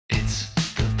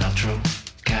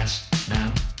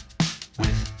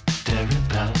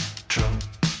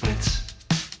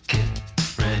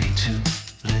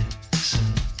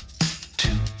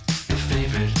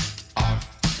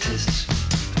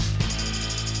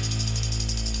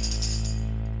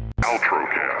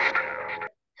Paltrocast.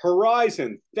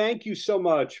 H3RIZON, thank you so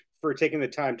much for taking the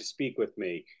time to speak with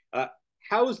me.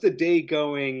 How's the day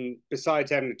going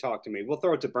besides having to talk to me? We'll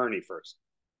throw it to Bernie first.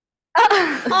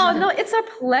 Oh no, it's a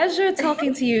pleasure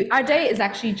talking to you. Our day is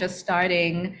actually just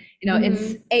starting.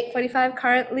 It's 8:45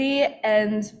 currently,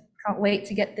 and can't wait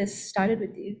to get this started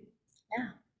with you. Yeah.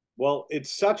 Well,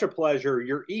 it's such a pleasure.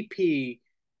 Your EP,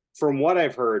 from what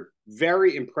I've heard,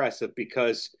 very impressive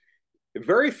because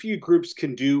very few groups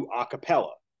can do a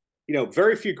cappella.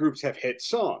 Very few groups have hit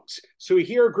songs. So we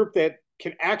hear a group that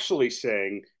can actually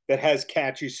sing, that has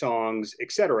catchy songs,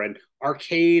 etc. And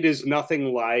Arcade is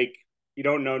nothing like You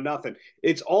Don't Know Nothing.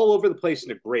 It's all over the place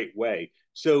in a great way.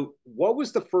 So, what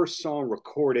was the first song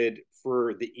recorded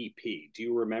for the EP? Do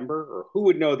you remember, or who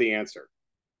would know the answer?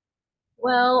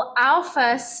 Well, our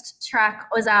first track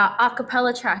was our a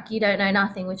cappella track, You Don't Know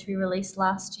Nothing, which we released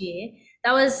last year.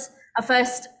 That was our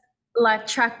first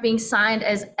track being signed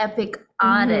as Epic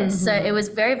Artist. So it was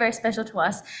very, very special to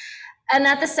us. And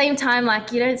at the same time,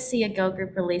 you don't see a girl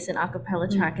group release an a cappella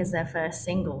track as their first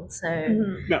single. So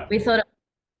No. we thought it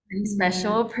was pretty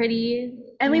special, pretty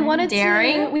And we wanted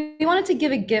daring. we wanted to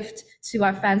give a gift to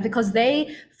our fans because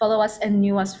they follow us and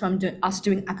knew us from us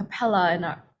doing a cappella and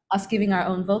us giving our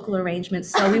own vocal arrangements.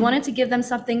 So we wanted to give them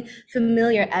something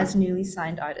familiar as newly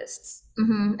signed artists.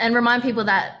 And remind people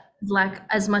that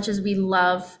as much as we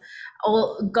love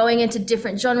all going into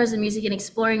different genres of music and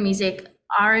exploring music,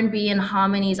 R&B and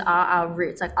harmonies are our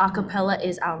roots. Like a cappella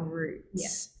is our roots. Yeah.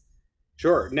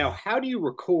 Sure. Now, how do you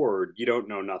record You Don't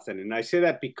Know Nothing? And I say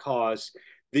that because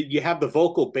you have the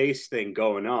vocal bass thing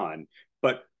going on,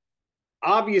 but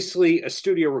obviously a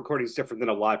studio recording is different than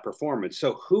a live performance.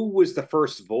 So who was the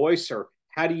first voice, or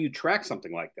how do you track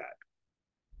something like that?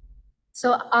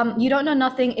 So You Don't Know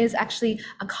Nothing is actually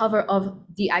a cover of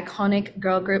the iconic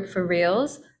girl group For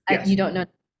Reals. Yes. You Don't Know.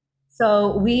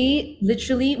 So we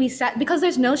sat, because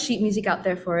there's no sheet music out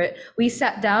there for it, we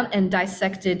sat down and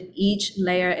dissected each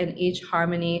layer and each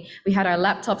harmony. We had our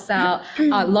laptops out,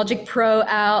 our Logic Pro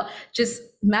out, just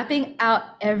mapping out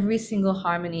every single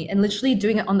harmony and literally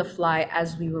doing it on the fly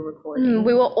as we were recording.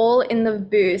 We were all in the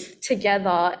booth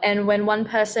together, and when one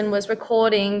person was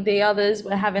recording, the others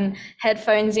were having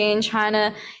headphones in, trying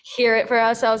to hear it for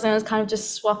ourselves, and it was kind of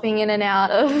just swapping in and out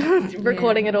of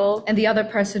recording it all. And the other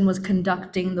person was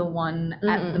conducting the one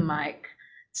at the mic,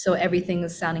 so everything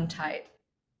was sounding tight.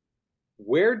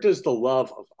 Where does the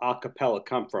love of a cappella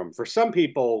come from? For some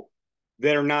people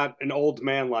that are not an old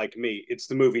man like me, it's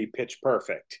the movie Pitch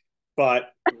Perfect. But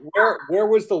where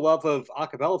was the love of a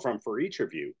cappella from for each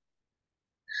of you?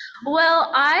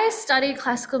 Well, I studied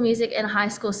classical music in high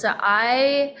school, so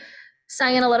I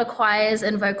sang in a lot of choirs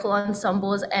and vocal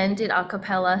ensembles and did a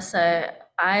cappella. So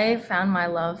I found my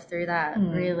love through that,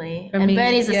 really. For and me,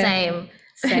 Bernie's the yeah. same.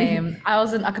 Same. I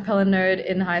was an a cappella nerd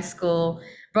in high school,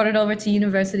 brought it over to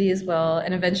university as well,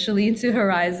 and eventually into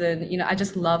H3RIZON. I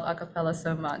just love a cappella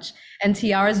so much. And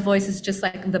Tiara's voice is just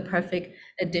like the perfect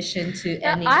addition to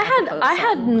any I acapella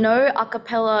had song. no a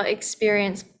cappella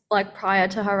experience prior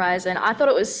to H3RIZON. I thought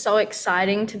it was so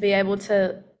exciting to be able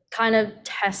to kind of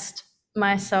test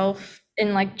myself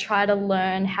and try to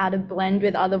learn how to blend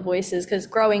with other voices, because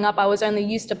growing up I was only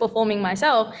used to performing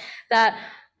myself. That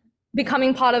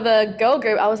becoming part of a girl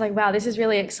group, I was like, wow, this is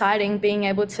really exciting, being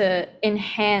able to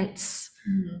enhance.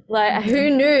 Who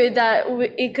knew that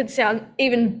it could sound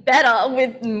even better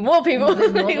with more people?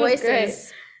 With more It was great.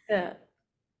 voices. Yeah.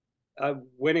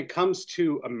 When it comes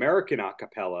to American a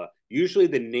cappella, usually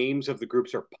the names of the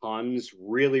groups are puns,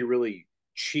 really, really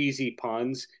cheesy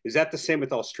puns. Is that the same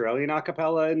with Australian a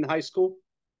cappella in high school?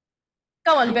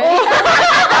 Go on, Betty.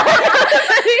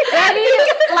 Bernie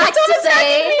likes to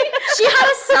say she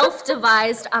had a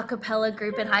self-devised a cappella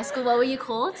group in high school. What were you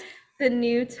called? The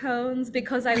New Tones,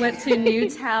 because I went to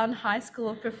Newtown High School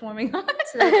of Performing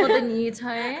Arts. So they're called the New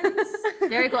Tones.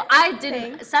 Very cool. I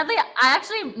didn't, sadly, I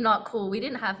actually not cool. We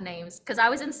didn't have names because I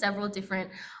was in several different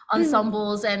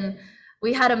ensembles and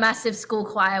we had a massive school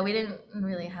choir. We didn't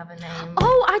really have a name.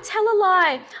 Oh, I tell a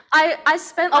lie. I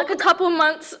spent a couple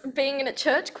months being in a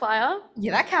church choir.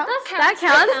 Yeah, that counts. That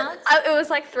counts. It was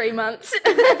 3 months.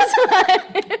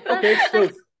 Okay, so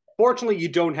fortunately you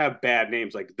don't have bad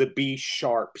names like the B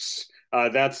Sharps.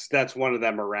 That's one of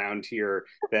them around here,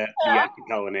 that the a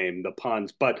cappella name, the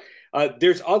puns. But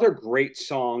there's other great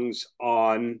songs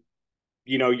on,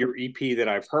 your EP that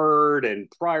I've heard, and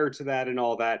prior to that and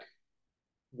all that.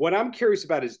 What I'm curious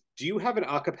about is, do you have an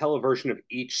a cappella version of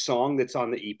each song that's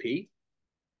on the EP?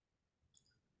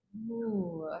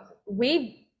 Ooh,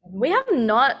 we have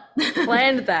not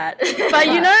planned that. But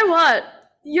you know what?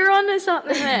 You're onto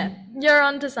something there. You're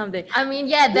onto something. I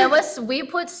mean, we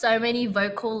put so many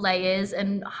vocal layers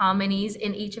and harmonies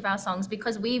in each of our songs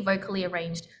because we vocally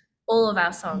arranged all of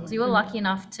our songs. We were lucky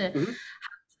enough to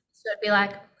be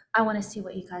like, I want to see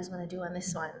what you guys want to do on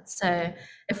this one. So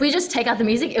if we just take out the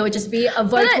music, it would just be a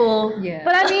vocal.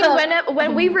 But I mean,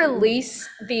 when we release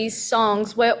these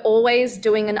songs, we're always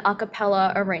doing an a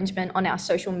cappella arrangement on our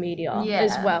social media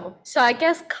as well. So I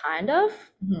guess kind of.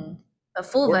 The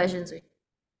full versions.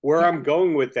 Where I'm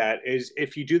going with that is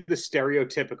if you do the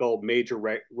stereotypical major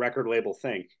record label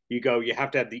thing, you have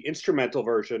to have the instrumental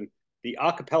version, the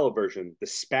a cappella version, the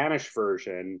Spanish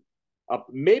version,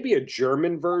 maybe a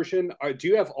German version. Do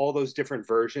you have all those different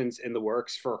versions in the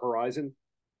works for Horizon?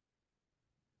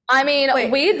 I mean,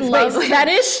 we'd love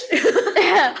Spanish.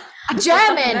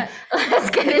 German. Let's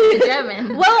get into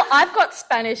German. Well, I've got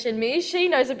Spanish in me. She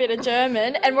knows a bit of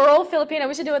German, and we're all Filipino.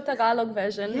 We should do a Tagalog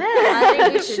version. Yeah, I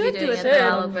think we should be doing a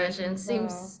Tagalog version.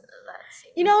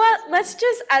 You know what? Let's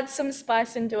just add some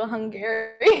spice into a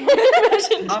Hungarian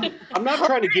version. I'm not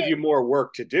trying to give you more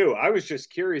work to do. I was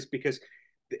just curious because,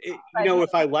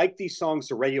 if I like these songs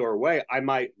the regular way, I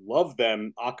might love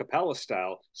them a cappella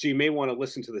style. So you may want to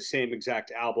listen to the same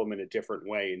exact album in a different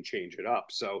way and change it up.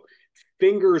 So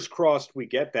fingers crossed we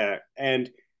get that. And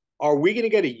are we going to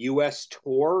get a U.S.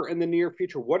 tour in the near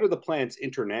future? What are the plans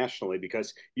internationally?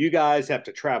 Because you guys have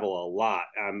to travel a lot.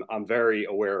 I'm very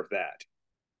aware of that.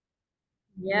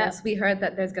 Yes, we heard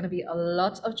that there's going to be a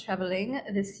lot of traveling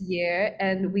this year,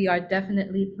 and we are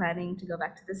definitely planning to go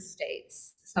back to the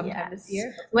States sometime this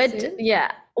year.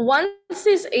 Once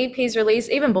this EP is released,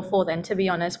 even before then, to be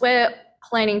honest, we're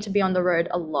planning to be on the road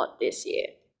a lot this year.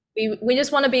 We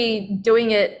just want to be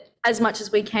doing it as much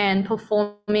as we can,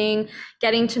 performing,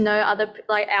 getting to know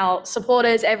our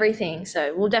supporters, everything.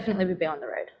 So we'll definitely be on the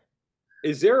road.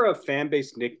 Is there a fan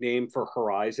base nickname for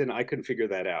Horizon? I couldn't figure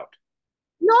that out.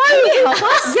 No, help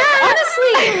us. Yeah,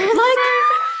 honestly,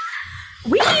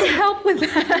 we need help with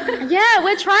that. Yeah,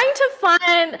 we're trying to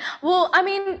find. Well, I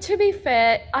mean, to be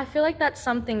fair, I feel like that's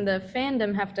something the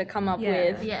fandom have to come up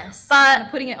with. Yes, but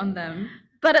putting it on them.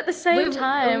 But at the same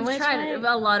time, we've tried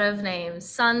a lot of names: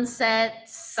 Sunset,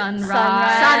 Sunrise.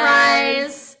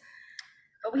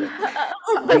 Your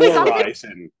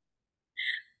Horizon.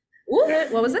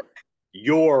 What was it?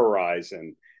 Your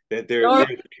Horizon. They're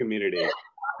the community.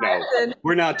 No,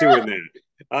 we're not doing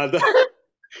that.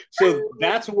 So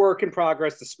that's a work in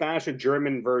progress. The Spanish and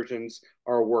German versions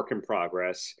are a work in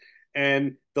progress.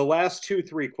 And the last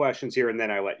 2-3 questions here, and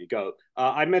then I let you go.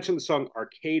 I mentioned the song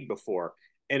Arcade before.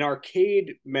 And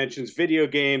Arcade mentions video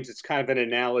games. It's kind of an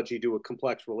analogy to a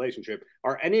complex relationship.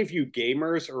 Are any of you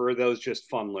gamers, or are those just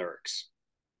fun lyrics?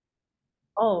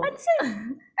 Oh, I'd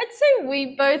say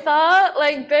we both are.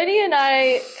 Like Bernie and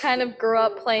I kind of grew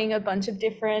up playing a bunch of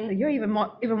different. You're even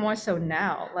more so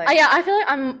now. Yeah, I feel like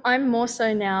I'm more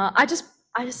so now. I just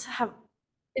have.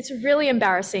 It's really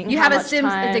embarrassing. You have a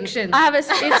Sims addiction.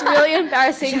 It's really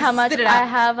embarrassing how much I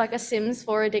have like a Sims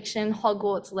 4 addiction.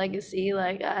 Hogwarts Legacy,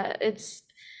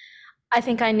 I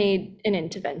think I need an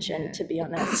intervention, to be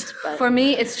honest. But for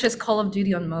me, it's just Call of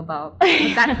Duty on mobile.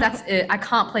 That's it. I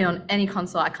can't play on any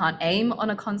console. I can't aim on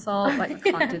a console. I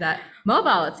can't do that.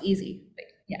 Mobile, it's easy.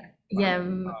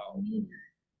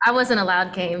 I wasn't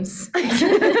allowed games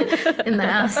in the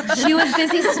house. She was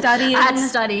busy studying. I had to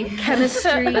study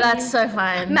chemistry. But that's so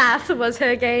fine. Math was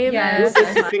her game. Yeah,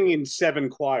 singing 7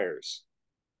 choirs.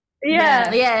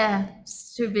 Yeah.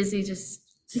 Too busy just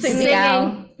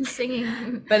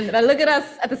singing. But look at us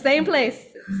at the same place,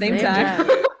 same time.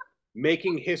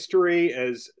 Making history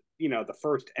as, the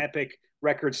first epic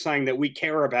record signing that we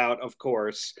care about, of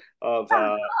course, of,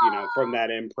 from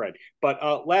that imprint.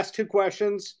 But last 2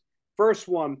 questions. First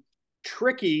one,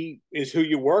 Tricky is who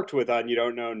you worked with on You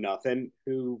Don't Know Nothing,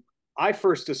 who I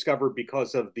first discovered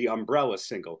because of the Umbrella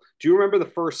single. Do you remember the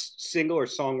first single or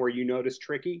song where you noticed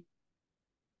Tricky?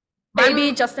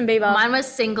 Baby Justin Bieber. Mine was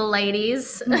Single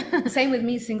Ladies. Same with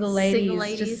me, Single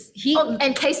Ladies.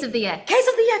 And Case of the X. Case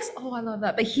of the X. Oh, I love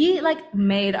that. But he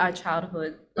made our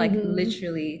childhood,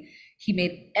 literally. He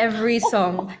made every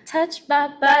song. Touch my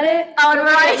body. Oh,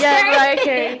 right. Yeah, right.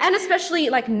 Okay. And especially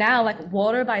now,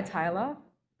 Water by Tyler.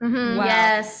 Mm-hmm. Wow.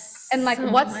 Yes. And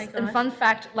and fun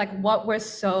fact, what we're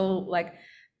so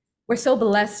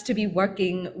blessed to be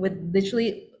working with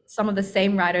literally some of the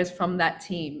same writers from that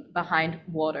team behind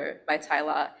Water by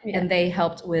Tyler, and they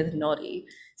helped with Naughty.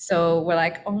 So we're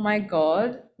like, oh my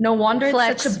God, no wonder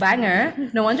it's such a banger.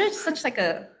 No wonder it's such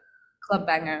a club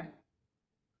banger.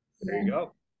 There you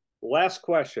go. Last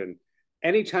question.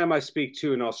 Anytime I speak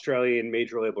to an Australian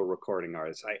major label recording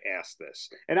artist, I ask this.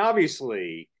 And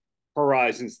obviously,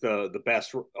 Horizon's the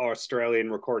best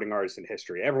Australian recording artist in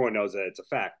history. Everyone knows that, it's a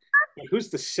fact. But who's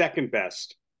the second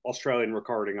best Australian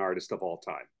recording artist of all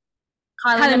time?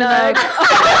 Kylie Minogue.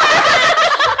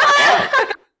 Wow.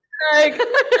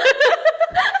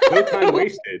 No time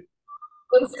wasted.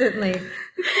 Instantly.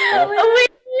 We love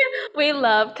We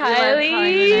love Kylie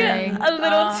Kylie a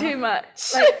little too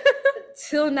much. Like,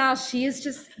 till now, she is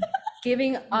just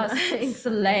giving us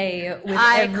slay with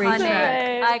everything.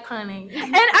 Iconic.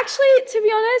 And actually, to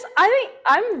be honest, I think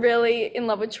I'm really in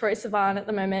love with Troye Sivan at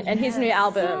the moment and his new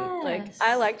album. Like,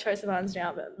 I like Troye Sivan's new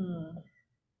album.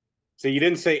 So you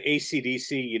didn't say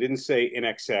AC/DC, you didn't say In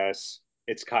Excess.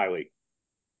 It's Kylie.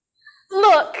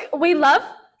 Look, we love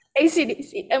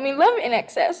AC/DC and we love In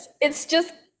Excess. It's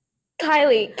just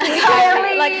Kylie.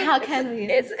 Kylie. Like, how can we?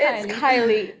 It's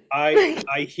Kylie.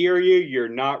 I hear you. You're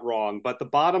not wrong. But the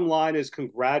bottom line is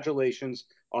congratulations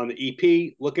on the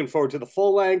EP. Looking forward to the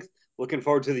full length. Looking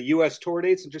forward to the US tour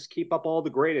dates, and just keep up all the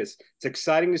greatest. It's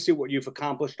exciting to see what you've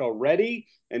accomplished already,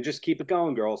 and just keep it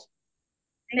going, girls.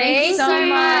 Thank you so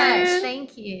much. you.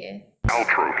 Thank you.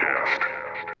 Paltrocast.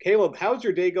 Caleb, how's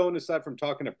your day going aside from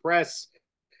talking to press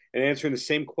and answering the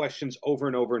same questions over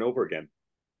and over and over again?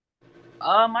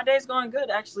 My day's going good,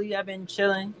 actually. I've been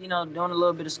chilling, doing a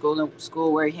little bit of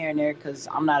schoolwork here and there because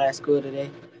I'm not at school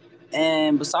today.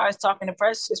 And besides talking to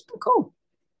press, it's been cool.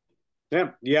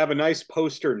 Yeah, you have a nice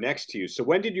poster next to you. So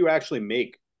when did you actually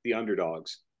make The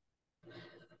Underdogs?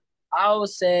 I would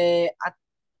say, I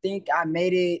think I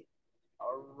made it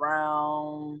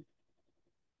around,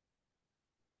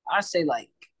 I'd say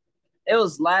it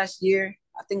was last year.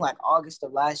 I think August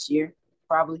of last year,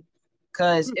 probably.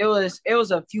 Because it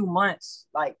was a few months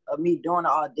of me doing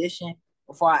the audition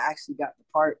before I actually got the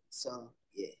part. So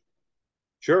yeah.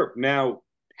 Sure. Now,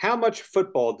 how much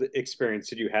football experience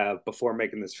did you have before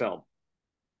making this film?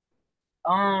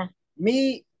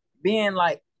 Me being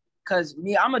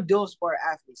I'm a dual sport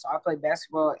athlete, so I play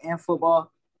basketball and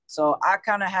football. So I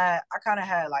kind of had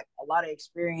a lot of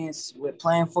experience with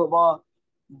playing football,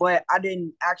 but I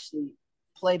didn't actually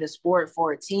play the sport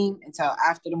for a team until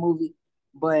after the movie.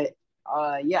 But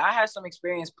yeah, I had some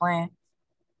experience playing.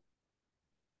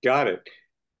 Got it.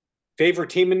 Favorite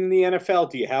team in the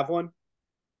NFL? Do you have one?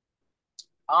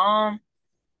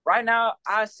 Right now,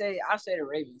 I say the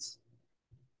Ravens.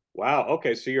 Wow.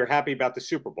 Okay, so you're happy about the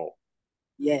Super Bowl.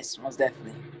 Yes, most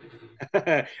definitely.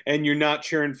 And you're not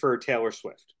cheering for Taylor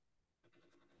Swift.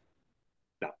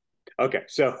 No. Okay,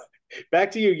 so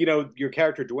back to you. Your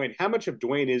character Dwayne. How much of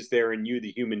Dwayne is there in you,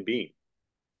 the human being?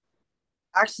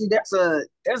 Actually,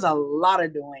 there's a lot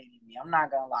of Dwayne in me. I'm not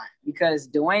gonna lie, because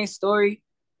Dwayne's story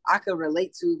I could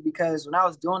relate to, because when I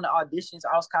was doing the auditions,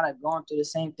 I was kind of going through the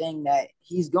same thing that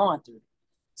he's going through.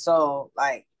 So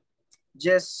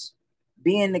just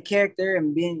being the character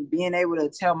and being able to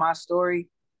tell my story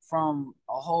from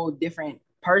a whole different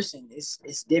person,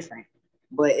 it's different,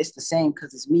 but it's the same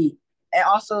because it's me. And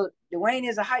also, Dwayne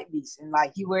is a hype beast, and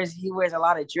he wears a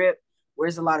lot of drip,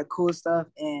 wears a lot of cool stuff,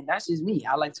 and that's just me.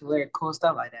 I like to wear cool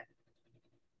stuff like that.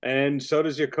 And so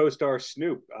does your co-star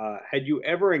Snoop. Had you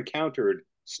ever encountered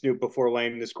Snoop before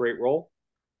landing this great role?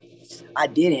 I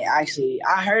didn't, actually.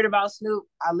 I heard about Snoop.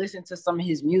 I listened to some of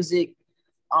his music.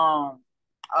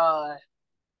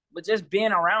 But just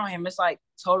being around him, it's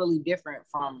totally different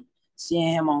from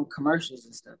seeing him on commercials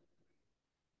and stuff.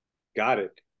 Got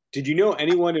it. Did you know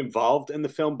anyone involved in the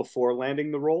film before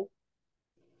landing the role?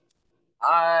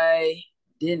 I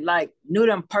didn't knew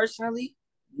them personally.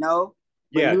 No.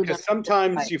 Yeah, because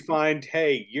sometimes you find,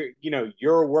 hey,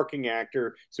 you're a working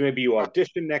actor, so maybe you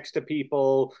audition next to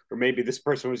people, or maybe this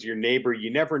person was your neighbor.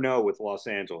 You never know with Los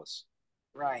Angeles.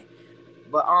 Right.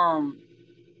 But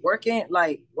working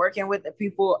with the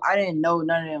people, I didn't know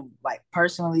none of them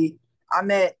personally. I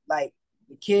met the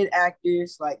kid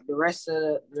actors, the rest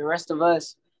of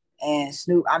us, and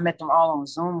Snoop. I met them all on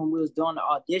Zoom when we was doing the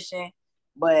audition.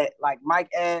 But Mike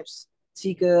Epps,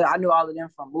 Tika, I knew all of them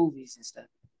from movies and stuff.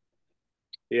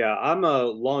 Yeah, I'm a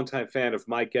longtime fan of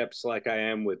Mike Epps, like I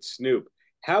am with Snoop.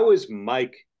 How is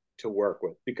Mike to work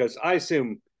with? Because I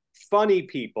assume funny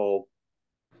people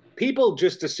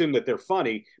just assume that they're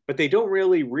funny, but they don't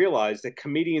really realize that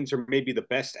comedians are maybe the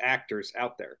best actors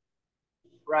out there.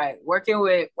 Right. Working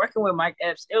with Mike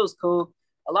Epps, it was cool.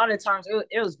 A lot of times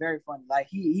it was very funny.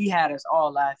 He had us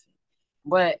all laughing.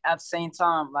 But at the same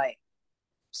time,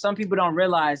 some people don't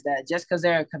realize that just because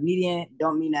they're a comedian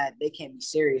don't mean that they can't be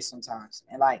serious sometimes.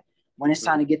 And when it's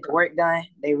time to get the work done,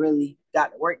 they really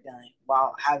got the work done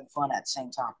while having fun at the same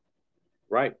time.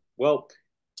 Right. Well,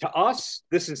 to us,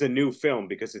 this is a new film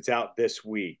because it's out this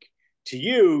week. To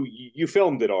you, you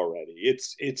filmed it already.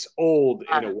 It's old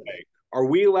in a way. Are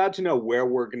we allowed to know where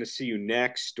we're going to see you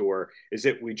next, or is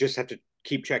it we just have to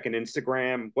keep checking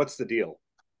Instagram? What's the deal?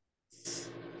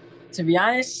 To be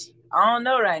honest, I don't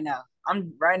know right now.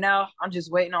 I'm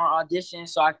just waiting on auditions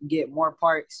so I can get more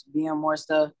parts, be on more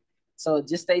stuff. So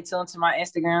just stay tuned to my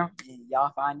Instagram and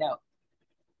y'all find out.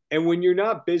 And when you're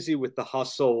not busy with the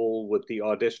hustle, with the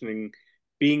auditioning,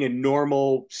 being a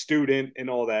normal student and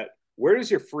all that, where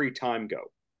does your free time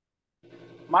go?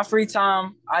 My free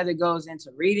time either goes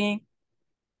into reading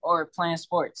or playing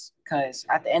sports. Cause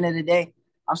at the end of the day,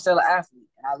 I'm still an athlete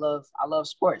and I love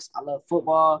sports. I love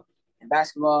football and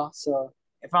basketball. So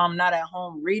if I'm not at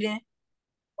home reading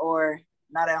or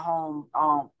not at home,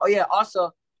 oh yeah,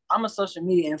 also I'm a social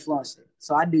media influencer.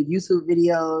 So I do YouTube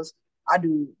videos, I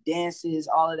do dances,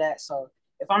 all of that. So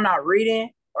if I'm not reading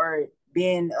or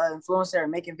being an influencer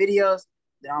and making videos,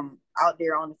 then I'm out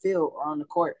there on the field or on the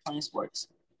court playing sports.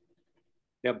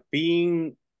 Now,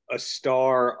 being a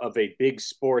star of a big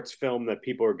sports film that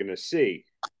people are going to see,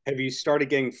 have you started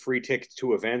getting free tickets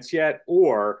to events yet?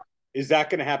 Or is that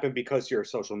going to happen because you're a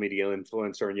social media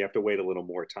influencer and you have to wait a little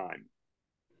more time?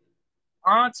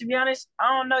 To be honest,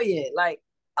 I don't know yet. Like,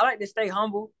 I like to stay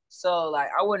humble. So, like,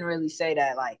 I wouldn't really say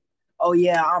that, like, oh,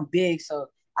 yeah, I'm big, so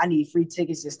I need free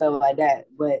tickets and stuff like that.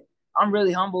 But I'm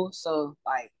really humble. So,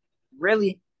 like,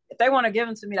 really, if they want to give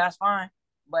them to me, that's fine.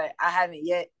 But I haven't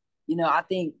yet. You know, I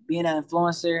think being an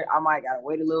influencer, I might got to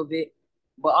wait a little bit.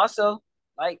 But also,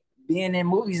 like, being in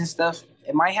movies and stuff,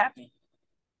 it might happen.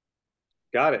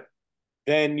 Got it.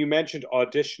 Then you mentioned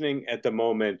auditioning at the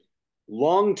moment.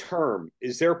 Long term,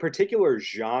 is there a particular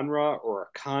genre or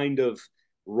a kind of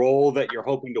role that you're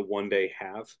hoping to one day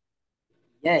have?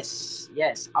 Yes,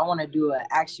 yes. I want to do an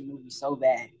action movie so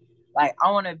bad. Like,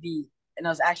 I want to be in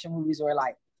those action movies where,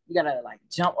 like, you got to, like,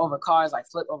 jump over cars, like,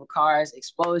 flip over cars,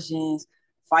 explosions,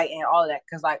 fighting, all of that.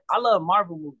 Because, like, I love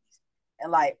Marvel movies.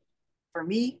 And, like, for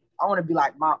me, I want to be,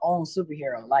 like, my own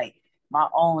superhero, like, my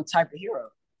own type of hero.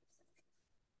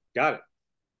 Got it.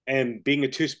 And being a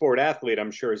two-sport athlete,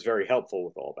 I'm sure, is very helpful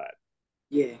with all that.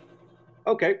 Yeah.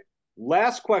 Okay.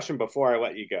 Last question before I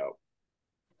let you go.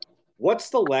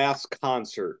 What's the last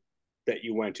concert that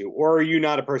you went to? Or are you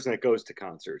not a person that goes to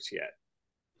concerts yet?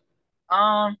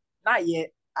 Not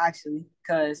yet, actually,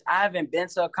 because I haven't been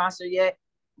to a concert yet,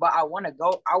 but I want to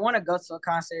go. I want to go to a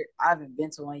concert. I haven't been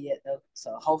to one yet, though.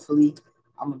 So hopefully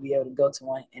I'm going to be able to go to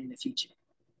one in the future.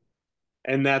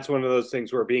 And that's one of those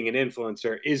things where being an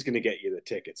influencer is going to get you the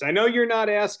tickets. I know you're not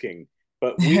asking,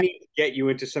 but we need to get you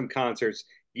into some concerts.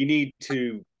 You need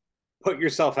to put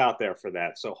yourself out there for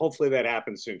that. So hopefully that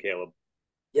happens soon, Caleb.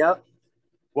 Yep.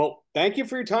 Well, thank you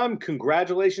for your time.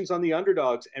 Congratulations on the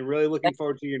underdogs and really looking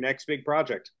forward to your next big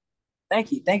project.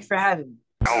 Thank you. Thanks for having me.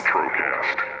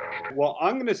 Paltrocast. Well,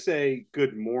 I'm going to say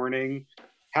good morning.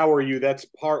 How are you? That's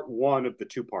part one of the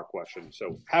two-part question.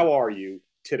 So how are you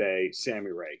today,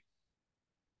 Sammy Rae?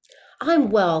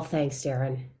 I'm well, thanks,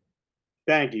 Darren.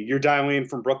 Thank you. You're dialing in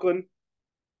from Brooklyn?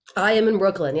 I am in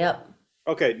Brooklyn, yep.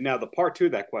 Okay, now the part two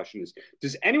of that question is,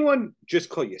 does anyone just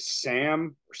call you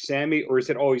Sam or Sammy, or is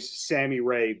it always Sammy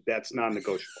Rae that's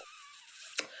non-negotiable?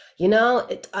 You know,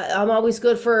 I'm always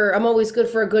good for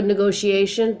a good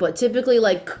negotiation, but typically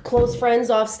like close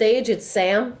friends off stage, it's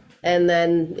Sam. And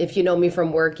then if you know me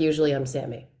from work, usually I'm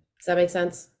Sammy. Does that make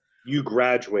sense? You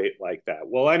graduate like that.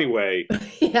 Well, anyway,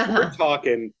 Yeah. we're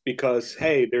talking because,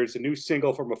 hey, there's a new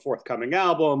single from a forthcoming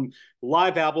album,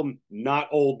 live album, not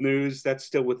old news. That's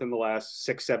still within the last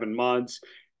 6-7 months.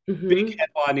 Mhm. Big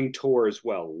headlining tour as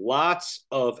well. Lots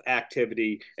of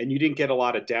activity, and you didn't get a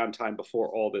lot of downtime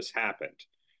before all this happened.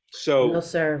 So, No,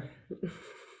 sir.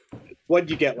 what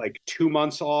did you get, like 2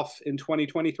 months off in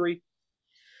 2023?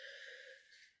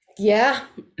 Yeah,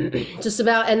 just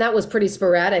about. And that was pretty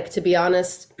sporadic, to be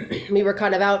honest. We were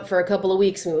kind of out for a couple of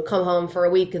weeks. We would come home for a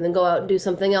week and then go out and do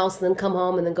something else and then come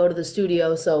home and then go to the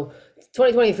studio. So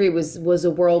 2023 was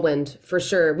a whirlwind for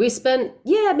sure. We spent,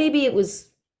 maybe it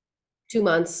was 2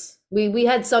 months. We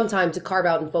had some time to carve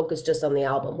out and focus just on the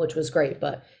album, which was great,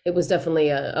 but it was definitely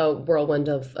a whirlwind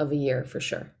of a year for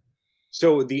sure.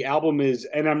 So the album is,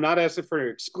 and I'm not asking for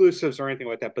exclusives or anything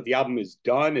like that, but the album is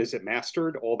done. Is it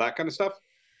mastered? All that kind of stuff?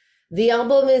 The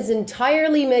album is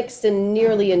entirely mixed and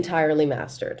nearly entirely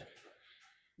mastered.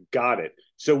 Got it.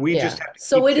 So we just have to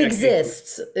So keep it checking.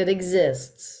 exists. It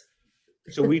exists.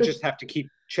 So we just have to keep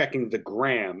checking the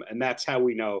gram, and that's how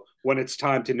we know when it's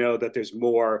time to know that there's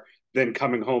more than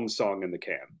Coming Home song in the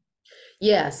can.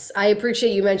 Yes, I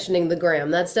appreciate you mentioning the gram.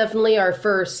 That's definitely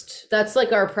that's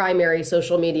like our primary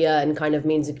social media and kind of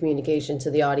means of communication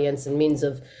to the audience and means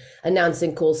of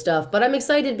announcing cool stuff. But I'm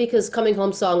excited because Coming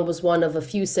Home Song was one of a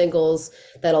few singles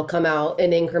that'll come out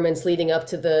in increments leading up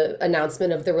to the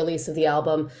announcement of the release of the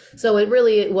album. So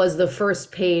it was the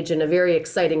first page in a very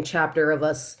exciting chapter of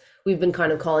us. We've been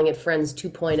kind of calling it Friends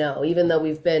 2.0, even though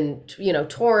we've been,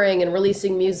 touring and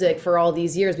releasing music for all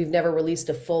these years, we've never released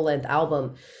a full length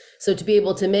album. So to be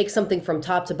able to make something from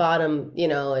top to bottom,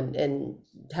 and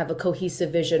have a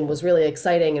cohesive vision was really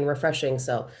exciting and refreshing.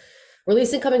 So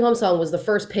releasing Coming Home Song was the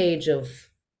first page of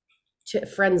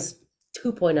Friends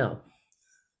 2.0.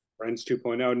 Friends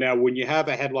 2.0. Now, when you have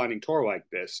a headlining tour like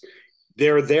this,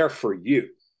 they're there for you.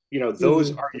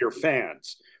 Those are your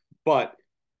fans. But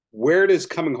where does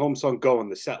Coming Home Song go in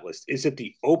the set list? Is it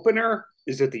the opener?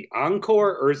 Is it the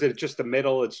encore? Or is it just the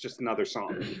middle? It's just another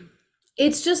song?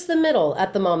 It's just the middle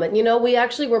at the moment. We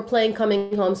actually were playing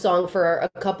Coming Home Song for a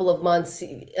couple of months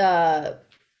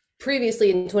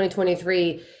previously in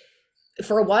 2023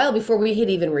 for a while before we had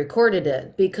even recorded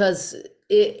it, because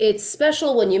it's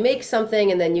special when you make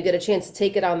something and then you get a chance to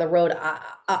take it on the road.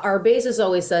 Our bassist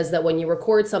always says that when you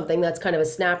record something, that's kind of a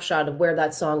snapshot of where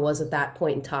that song was at that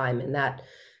point in time and that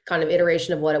kind of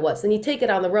iteration of what it was. Then you take it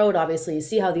on the road, obviously, you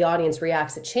see how the audience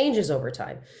reacts. It changes over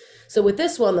time. So with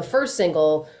this one, the first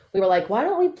single, we were like, why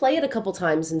don't we play it a couple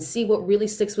times and see what really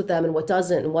sticks with them and what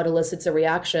doesn't and what elicits a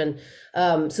reaction.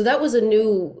 So that was a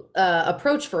new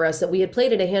approach for us, that we had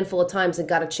played it a handful of times and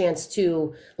got a chance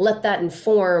to let that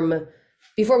inform,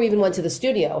 before we even went to the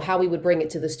studio, how we would bring it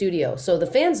to the studio. So the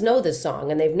fans know this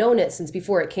song and they've known it since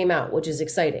before it came out, which is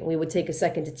exciting. We would take a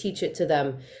second to teach it to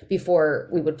them before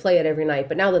we would play it every night.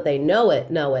 But now that they know it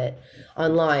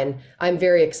online, I'm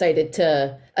very excited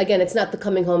to, again, it's not the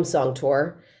Coming Home Song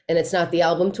tour and it's not the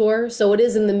album tour. So it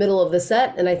is in the middle of the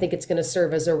set. And I think it's going to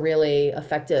serve as a really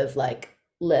effective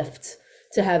lift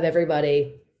to have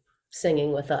everybody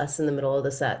singing with us in the middle of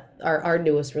the set, our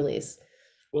newest release.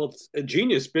 Well, it's a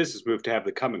genius business move to have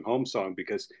the Coming Home Song,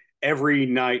 because every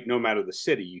night, no matter the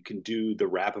city, you can do the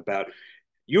rap about,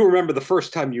 you remember the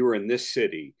first time you were in this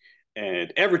city,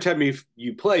 and every time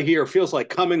you play here, it feels like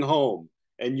coming home,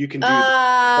 and you can do look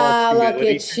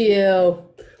at you.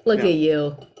 Look at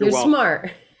you. You're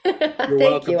smart.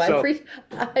 Thank you.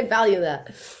 I value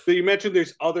that. So you mentioned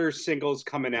there's other singles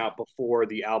coming out before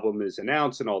the album is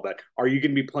announced and all that. Are you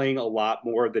going to be playing a lot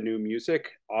more of the new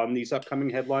music on these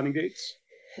upcoming headlining dates?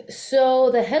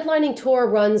 So the headlining tour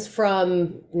runs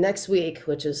from next week,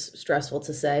 which is stressful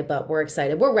to say, but we're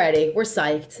excited. We're ready. We're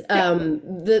psyched. Yeah.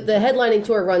 The headlining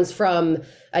tour runs from,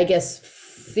 I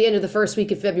guess, the end of the first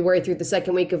week of February through the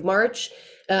second week of March.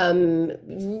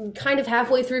 Kind of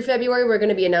halfway through February, we're going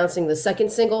to be announcing the second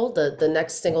single, the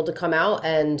next single to come out,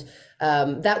 and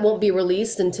that won't be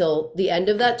released until the end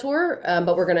of that tour,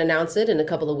 but we're going to announce it in a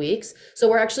couple of weeks. So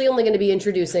we're actually only going to be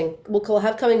we'll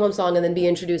have Coming Home Song and then be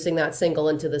introducing that single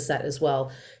into the set as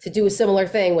well, to do a similar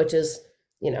thing, which is,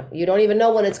 you don't even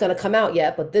know when it's going to come out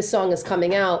yet, but this song is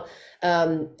coming out.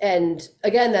 And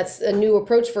again, that's a new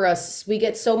approach for us. We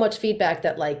get so much feedback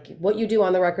that what you do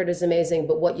on the record is amazing,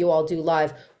 but what you all do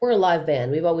live, we're a live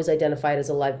band. We've always identified as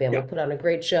a live band. Yeah. We put on a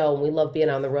great show and we love being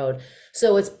on the road.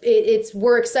 So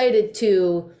we're excited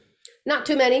to, not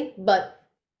too many, but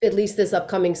at least this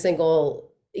upcoming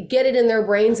single, get it in their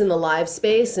brains in the live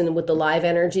space and with the live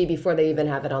energy before they even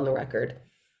have it on the record.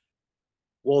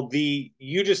 Well,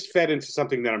 you just fed into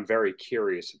something that I'm very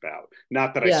curious about.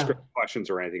 Not that I script questions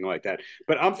or anything like that,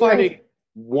 but I'm finding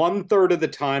 1/3 of the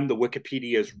time the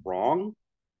Wikipedia is wrong.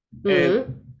 Mm-hmm.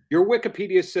 And your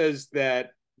Wikipedia says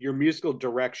that your musical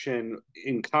direction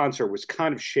in concert was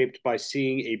kind of shaped by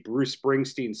seeing a Bruce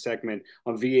Springsteen segment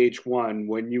on VH1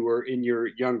 when you were in your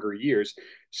younger years.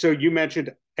 So you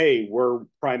mentioned, hey, we're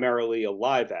primarily a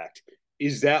live act.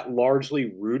 Is that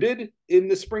largely rooted in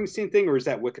the Springsteen thing, or is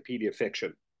that Wikipedia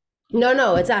fiction?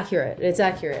 No, it's accurate.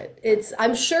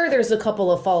 I'm sure there's a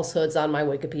couple of falsehoods on my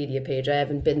Wikipedia page. I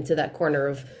haven't been to that corner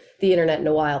of the internet in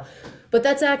a while, but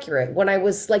that's accurate. When I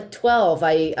was 12,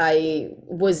 I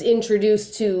was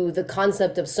introduced to the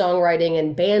concept of songwriting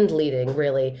and band leading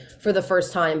really for the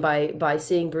first time by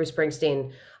seeing Bruce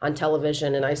Springsteen on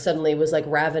television. And I suddenly was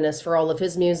ravenous for all of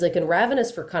his music and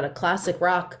ravenous for kind of classic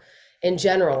rock in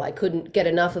general. I couldn't get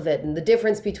enough of it. And the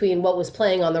difference between what was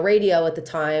playing on the radio at the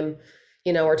time,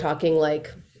 we're talking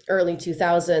early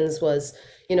 2000s, was,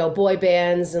 boy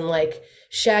bands and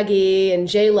Shaggy and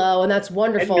J-Lo, and that's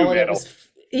wonderful. And it was,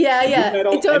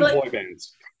 totally. And boy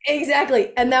bands.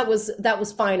 Exactly. And that was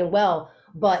fine and well.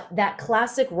 But that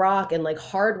classic rock and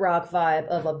hard rock vibe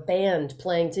of a band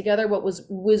playing together, what was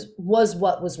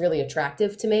what was really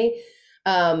attractive to me.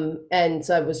 And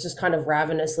so I was just kind of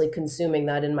ravenously consuming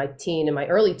that in my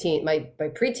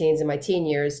preteens and my teen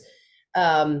years.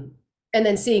 and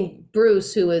then seeing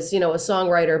Bruce, who is, a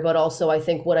songwriter, but also I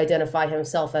think would identify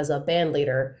himself as a band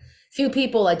leader. Few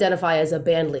people identify as a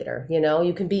band leader,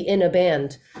 you can be in a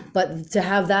band, but to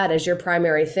have that as your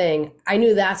primary thing, I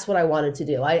knew that's what I wanted to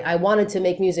do. I wanted to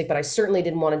make music, but I certainly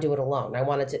didn't want to do it alone. I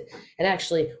wanted to, and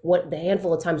actually the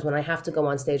handful of times when I have to go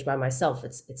on stage by myself,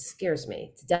 it scares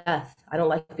me to death. I don't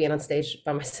like being on stage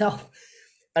by myself,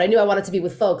 but I knew I wanted to be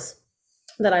with folks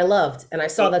that I loved. And I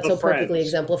saw that so perfectly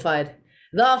exemplified.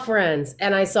 The Friends.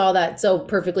 And I saw that so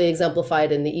perfectly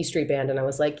exemplified in the E Street Band. And I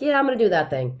was like, yeah, I'm going to do that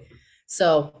thing.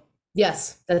 So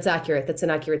yes, that's accurate. That's an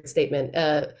accurate statement.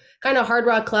 Kind of hard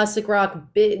rock, classic rock,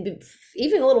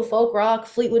 even a little folk rock,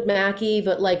 Fleetwood Mackie,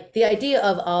 but like the idea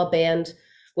of a band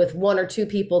with one or two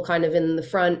people kind of in the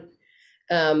front,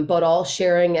 but all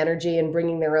sharing energy and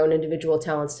bringing their own individual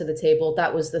talents to the table.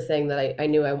 That was the thing that I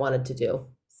knew I wanted to do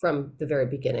from the very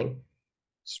beginning.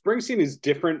 Springsteen is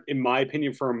different, in my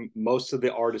opinion, from most of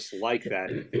the artists like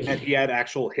that. And he had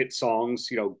actual hit songs.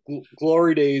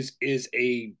 Glory Days is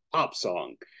a pop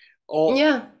song.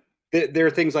 There are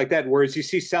things like that. Whereas you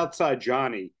see Southside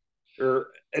Johnny or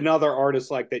another artist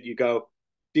like that, you go,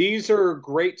 these are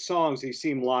great songs. You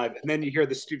see them live, and then you hear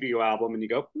the studio album, and you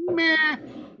go, meh.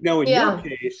 No, in your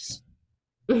case,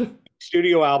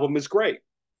 studio album is great.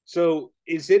 So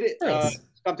is it nice.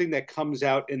 Something that comes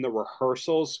out in the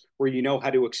rehearsals where you know how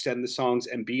to extend the songs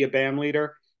and be a band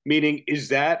leader? Meaning, is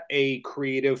that a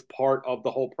creative part of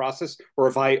the whole process, or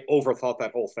have I overthought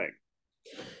that whole thing?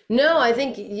 No, I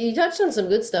think you touched on some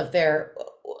good stuff there.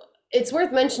 It's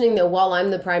worth mentioning that while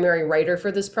I'm the primary writer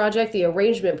for this project, the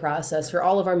arrangement process for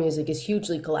all of our music is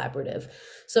hugely collaborative.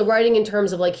 So writing in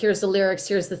terms of like, here's the lyrics,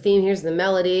 here's the theme, here's the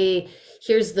melody,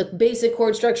 here's the basic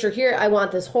chord structure, here I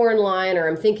want this horn line, or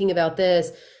I'm thinking about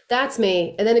this. That's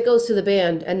me. And then it goes to the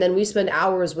band, and then we spend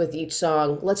hours with each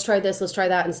song. Let's try this, let's try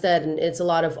that instead. And it's a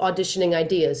lot of auditioning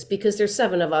ideas because there's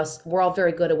 7 of us. We're all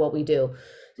very good at what we do.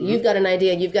 So you've got an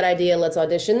idea, let's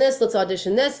audition this,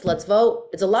 let's vote.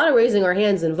 It's a lot of raising our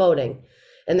hands and voting.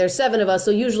 And there's 7 of us,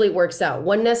 so usually it works out.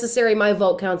 When necessary, my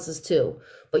vote counts as 2,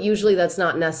 but usually that's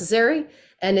not necessary.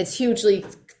 And it's hugely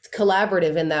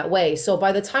collaborative in that way. So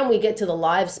by the time we get to the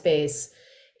live space,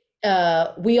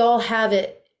 we all have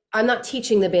it. I'm not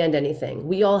teaching the band anything.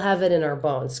 We all have it in our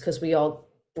bones because we all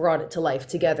brought it to life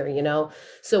together,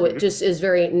 So it just is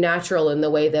very natural in the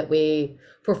way that we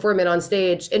perform it on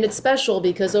stage. And it's special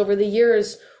because over the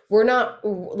years, we're not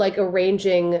like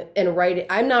arranging and writing.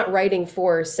 I'm not writing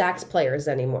for sax players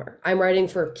anymore. I'm writing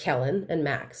for Kellen and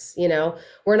Max,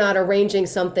 We're not arranging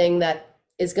something that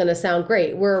is going to sound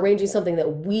great. We're arranging something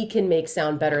that we can make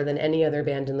sound better than any other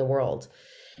band in the world.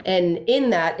 And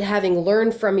in that, having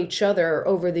learned from each other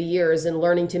over the years and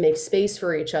learning to make space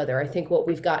for each other, I think what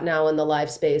we've got now in the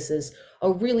live space is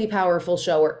a really powerful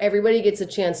show where everybody gets a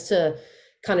chance to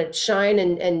kind of shine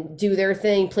and do their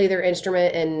thing, play their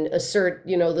instrument, and assert,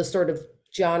 the sort of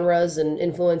genres and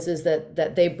influences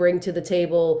that they bring to the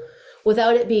table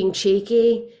without it being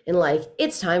cheeky and like,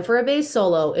 it's time for a bass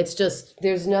solo. It's just,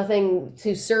 there's nothing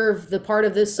to serve the part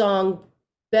of this song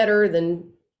better than,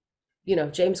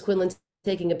 James Quinlan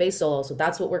taking a bass solo. So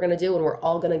that's what we're going to do. And we're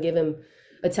all going to give him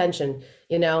attention.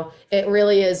 It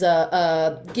really is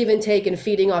a give and take and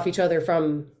feeding off each other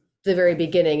from the very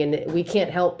beginning. And we can't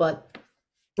help but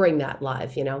bring that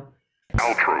live,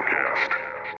 Paltrocast.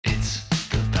 It's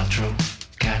the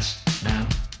Paltrocast now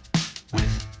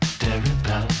with Darren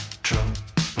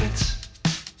Paltrowitz.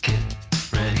 Get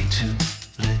ready to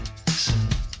listen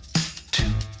to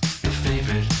your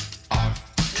favorite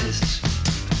artists.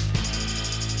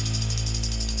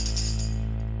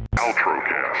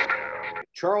 Paltrocast.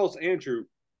 Charles, Andrew,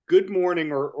 good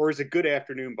morning, or is it good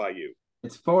afternoon by you?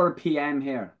 It's 4 p.m.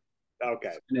 here.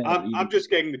 Okay. I'm just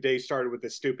getting the day started with a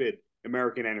stupid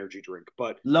American energy drink,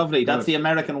 but lovely. That's the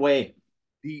American way.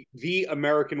 The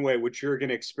American way, which you're going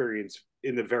to experience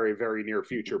in the very, very near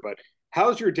future. But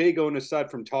how's your day going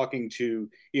aside from talking to,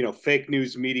 fake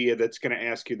news media that's going to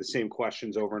ask you the same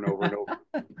questions over and over and over?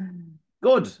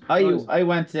 Good. I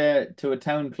went to a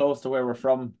town close to where we're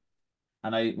from,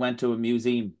 and I went to a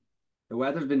museum. The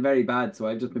weather's been very bad, so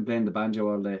I've just been playing the banjo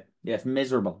all day. Yes,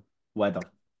 miserable weather.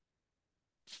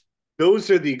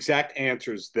 Those are the exact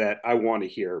answers that I want to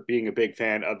hear, being a big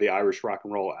fan of the Irish rock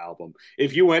and roll album.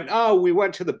 If you went, we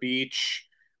went to the beach,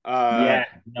 pina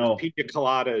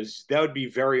coladas, that would be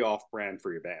very off-brand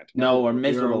for your band. No, we're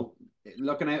miserable. We were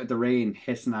looking out at the rain,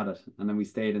 hissing at it, and then we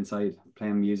stayed inside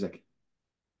playing music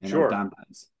in Sure. our damp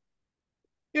house.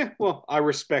 Yeah, well, I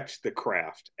respect the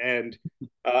craft. And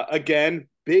again,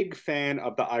 big fan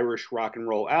of the Irish rock and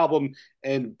roll album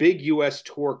and big US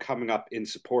tour coming up in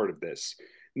support of this.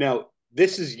 Now,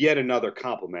 this is yet another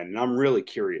compliment, and I'm really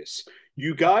curious.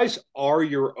 You guys are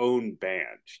your own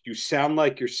band. You sound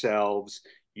like yourselves.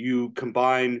 You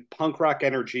combine punk rock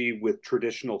energy with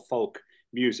traditional folk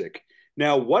music.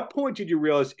 Now, what point did you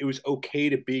realize it was okay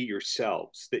to be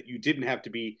yourselves, that you didn't have to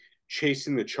be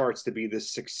chasing the charts to be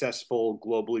this successful,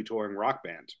 globally touring rock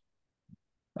band?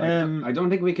 I don't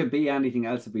think we could be anything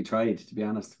else if we tried, to be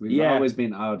honest. We've Yeah. always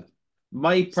been odd.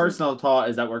 My personal thought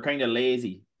is that we're kind of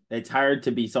lazy. It's hard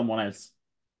to be someone else,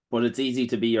 but it's easy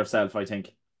to be yourself, I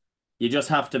think. You just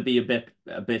have to be a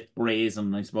bit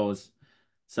brazen, I suppose.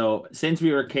 So since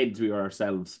we were kids, we were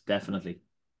ourselves, definitely.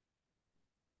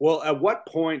 Well, at what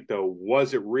point, though,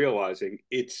 was it realizing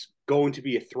it's going to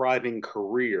be a thriving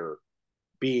career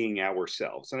being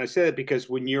ourselves? And I say that because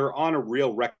when you're on a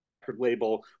real record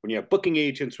label, when you have booking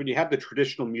agents, when you have the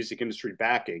traditional music industry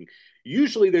backing,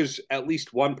 usually there's at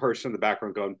least one person in the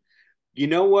background going, you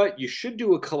know what, you should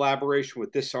do a collaboration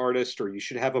with this artist, or you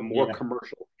should have a more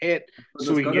commercial hit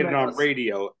so we can get it on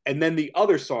radio. And then the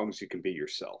other songs you can be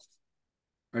yourself.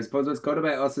 I suppose what's good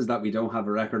about us is that we don't have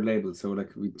a record label, so like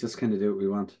we just kind of do what we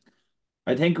want.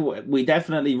 I think we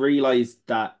definitely realized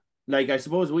that, like, I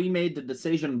suppose we made the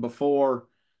decision before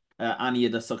any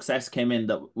of the success came in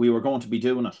that we were going to be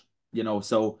doing it, you know.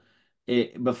 So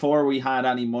before we had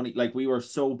any money, like, we were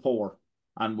so poor,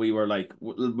 and we were like,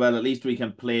 well, at least we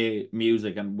can play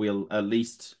music, and we'll, at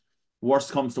least,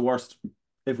 worst comes to worst,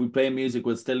 if we play music,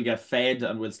 we'll still get fed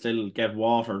and we'll still get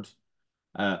watered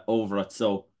over it.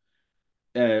 So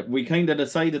we kind of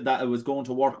decided that it was going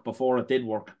to work before it did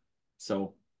work.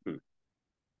 So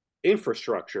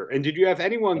infrastructure. And did you have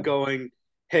anyone going,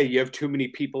 hey, you have too many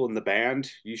people in the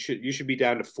band, you should be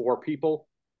down to 4 people?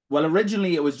 Well,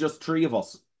 originally it was just 3 of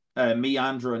us, me,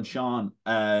 Andrew, and Sean,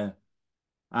 and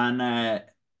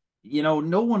you know,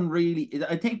 no one really,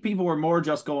 I think people were more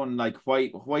just going like,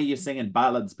 why are you singing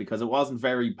ballads, because it wasn't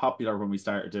very popular when we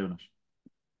started doing it.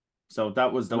 So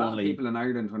that was the only people in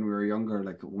Ireland when we were younger,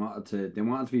 like, wanted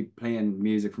to be playing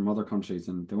music from other countries,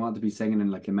 and they wanted to be singing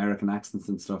in like American accents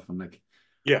and stuff, and like,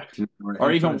 yeah,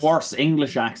 or even worse,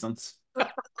 English accents.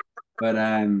 But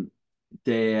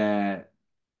they I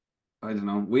don't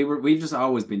know, we've just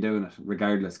always been doing it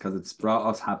regardless, because it's brought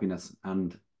us happiness,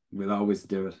 and we'll always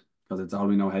do it because it's all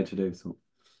we know how to do. So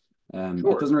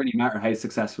it doesn't really matter how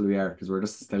successful we are, because we're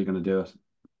just still going to do it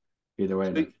either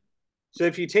way. So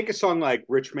if you take a song like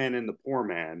Rich Man and the Poor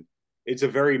Man, it's a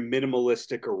very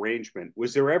minimalistic arrangement.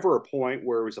 Was there ever a point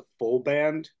where it was a full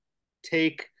band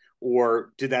take,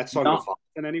 or did that song evolve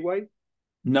in any way?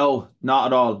 No, not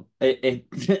at all.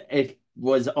 It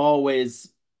was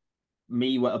always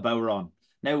me with a bow on.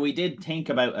 Now, we did think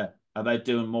about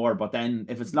doing more, but then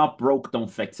if it's not broke,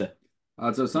 don't fix it.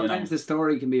 So sometimes the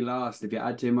story can be lost if you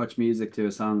add too much music to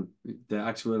a song. The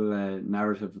actual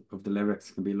narrative of the lyrics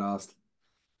can be lost.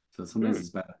 So sometimes it's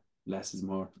better. Less is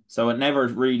more. So it never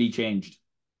really changed.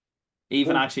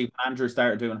 Even actually, when Andrew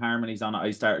started doing harmonies on it,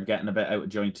 I started getting a bit out of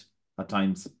joint at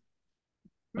times.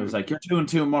 I was like, you're doing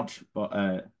too much,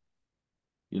 but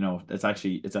you know, it's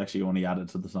actually only added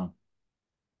to the song.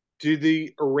 Do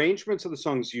the arrangements of the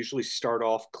songs usually start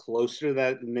off closer to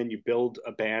that, and then you build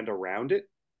a band around it?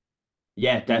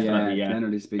 Yeah, definitely. Yeah,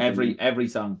 generally speaking, every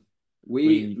song.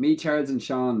 Me, Charles, and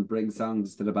Sean bring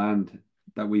songs to the band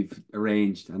that we've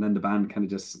arranged, and then the band kind of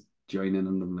just join in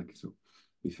on them, like, so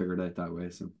we figured out that way.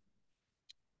 So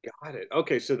got it.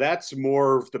 Okay, so that's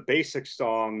more of the basic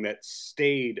song that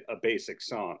stayed a basic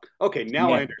song. Okay,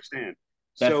 now I understand.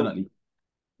 Definitely. So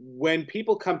when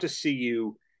people come to see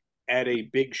you at a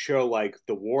big show like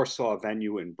the Warsaw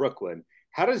venue in Brooklyn,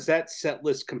 how does that set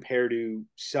list compare to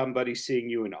somebody seeing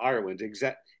you in Ireland?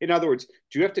 In other words,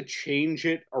 do you have to change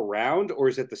it around, or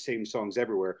is it the same songs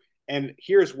everywhere? And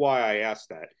here's why I asked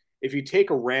that. If you take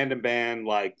a random band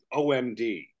like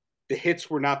OMD, the hits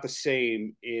were not the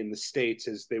same in the States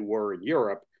as they were in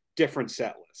Europe, different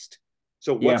set list.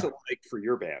 So what's it like for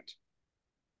your band?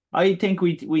 I think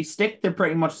we stick to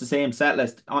pretty much the same set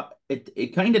list.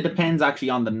 It kind of depends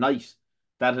actually on the night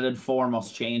that it inform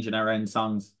us changing our own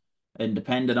songs, and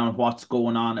depending on what's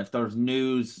going on. If there's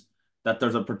news that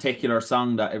there's a particular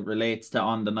song that it relates to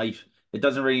on the night, it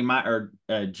doesn't really matter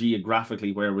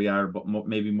geographically where we are, but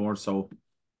maybe more so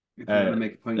if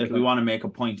we want to make a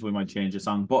point, we might change a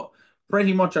song. But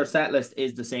pretty much our set list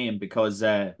is the same, because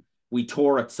we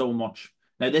tour it so much.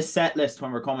 Now, this set list,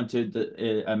 when we're coming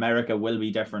to America, will be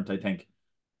different, I think.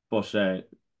 But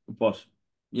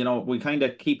you know, we kind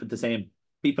of keep it the same.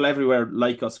 People everywhere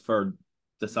like us for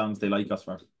the songs they like us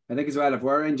for. I think as well, if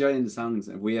we're enjoying the songs,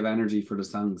 if we have energy for the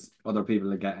songs, other people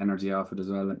will get energy off it as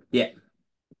well. Yeah.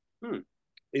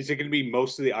 Is it going to be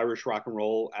most of the Irish rock and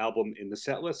roll album in the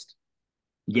set list?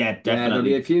 Yeah, definitely. Yeah, there'll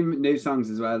be a few new songs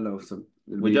as well, though. So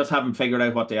We just haven't figured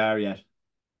out what they are yet.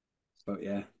 But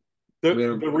yeah. The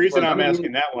reason we're I'm gonna be-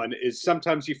 asking that one is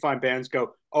sometimes you find bands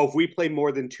go, oh, if we play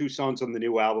more than 2 songs on the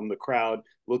new album, the crowd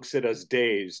looks at us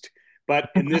dazed. But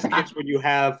in this case, when you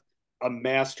have a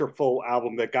masterful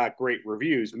album that got great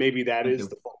reviews, maybe that is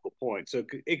the focal point. So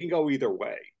it can go either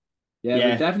way. Yeah, Yeah.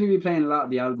 we'll definitely be playing a lot of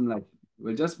the album. Like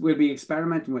we'll be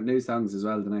experimenting with new songs as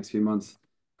well the next few months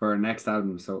for our next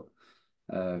album. So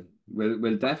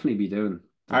we'll definitely be doing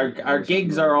Our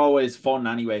gigs are always fun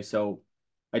anyway, so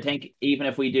I think even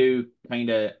if we do kind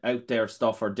of out there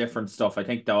stuff or different stuff, I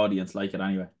think the audience like it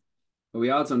anyway. But we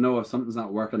also know if something's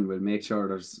not working, we'll make sure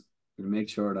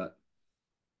that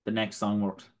The next song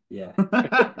worked. yeah.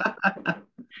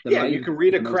 Yeah, you can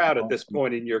read a crowd at this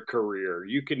point in your career.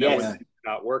 You can know when it's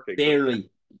not working. Barely.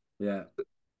 Yeah.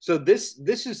 So this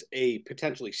is a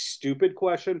potentially stupid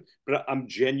question, but I'm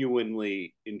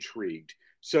genuinely intrigued.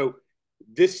 So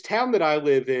this town that I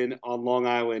live in on Long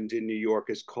Island in New York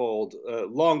is called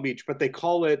Long Beach, but they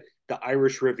call it the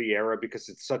Irish Riviera because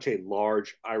it's such a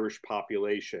large Irish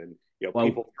population.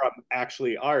 People from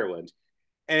actually Ireland.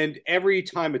 And every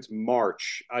time it's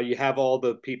March, you have all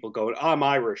the people going, I'm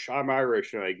Irish. And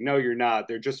like, no, you're not.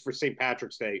 They're just for St.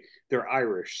 Patrick's Day. They're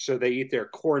Irish. So they eat their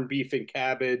corned beef and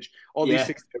cabbage, all these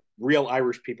things that real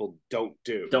Irish people don't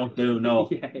do. No.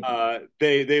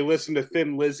 They listen to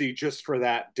Thin Lizzy just for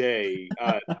that day.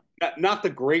 Not the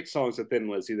great songs of Thin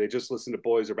Lizzy. They just listen to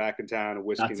Boys Are Back in Town and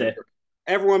Whiskey. That's it.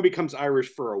 Everyone becomes Irish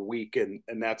for a week, and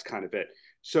that's kind of it.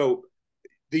 So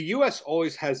the U.S.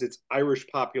 always has its Irish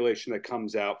population that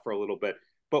comes out for a little bit,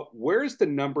 but where's the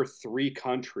number 3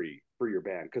 country for your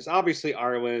band? Because obviously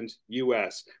Ireland,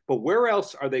 U.S., but where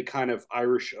else are they kind of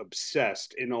Irish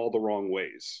obsessed in all the wrong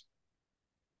ways?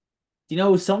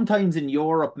 Sometimes in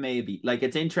Europe, maybe, like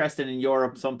it's interesting in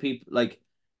Europe, some people, like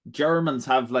Germans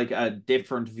have like a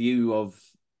different view of,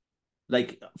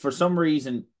 like, for some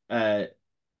reason,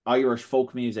 Irish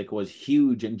folk music was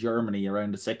huge in Germany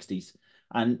around the 60s.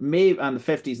 And the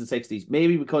 50s and 60s,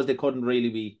 maybe because they couldn't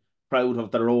really be proud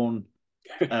of their own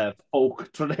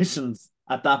folk traditions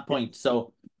at that point.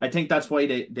 So I think that's why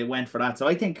they went for that. So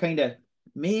I think kind of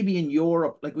maybe in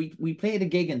Europe, like we played a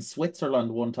gig in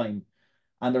Switzerland one time,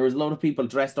 and there was a lot of people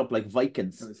dressed up like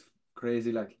Vikings. It was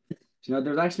crazy. Like,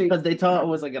 there's actually, because they thought it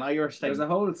was like an Irish thing. There's a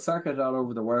whole circuit all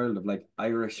over the world of like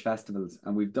Irish festivals,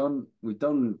 and we've done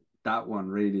that one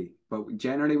really, but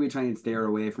generally we try and steer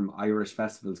away from Irish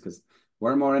festivals because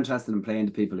we're more interested in playing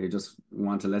to people who just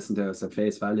want to listen to us at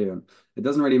face value, and it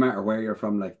doesn't really matter where you're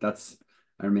from. Like, that's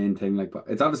our main thing. Like, but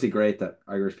it's obviously great that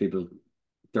Irish people,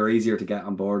 they're easier to get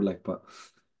on board. Like, but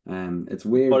it's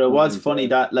weird. But it was funny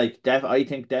that like I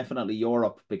think definitely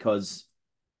Europe, because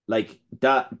like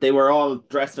that they were all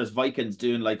dressed as Vikings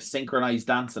doing like synchronized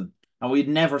dancing, and we'd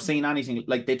never seen anything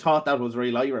like. They thought that was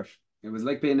real Irish. It was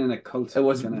like being in a cult. It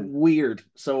was weird.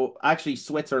 So actually,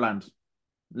 Switzerland.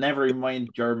 Never mind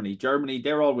Germany.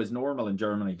 They're always normal in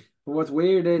Germany. But what's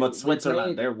weird is, but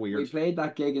Switzerland, they're weird. We played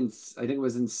that gig I think it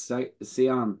was in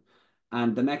Sion,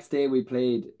 and the next day we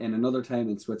played in another town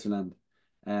in Switzerland.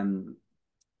 I can't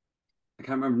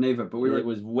remember the name of it, but it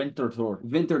was Winter Tour,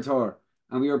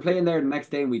 and we were playing there the next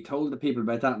day, and we told the people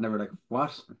about that, and they were like,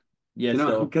 "What?" Yeah,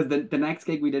 because the next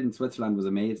gig we did in Switzerland was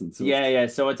amazing. So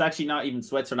So it's actually not even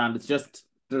Switzerland. It's just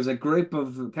there's a group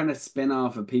of kind of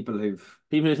spin-off of people who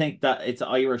think that it's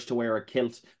Irish to wear a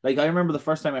kilt. Like, I remember the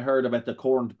first time I heard about the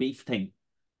corned beef thing.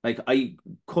 Like, I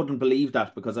couldn't believe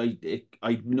that because I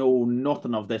know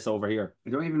nothing of this over here. I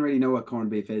don't even really know what corned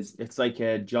beef is. It's like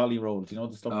a Jolly Roll, the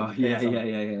stuff. Oh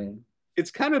yeah.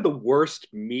 It's kind of the worst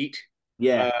meat.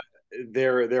 Yeah,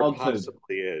 there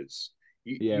possibly is.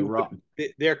 Rotten.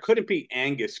 There couldn't be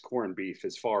Angus corned beef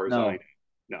as far as I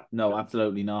know. No,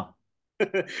 absolutely not.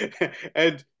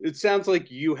 And it sounds like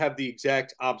you have the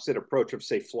exact opposite approach of,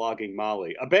 say, Flogging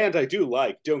Molly, a band I do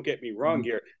like, don't get me wrong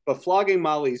here, but Flogging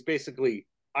Molly is basically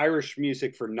Irish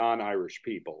music for non-Irish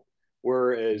people,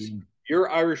 whereas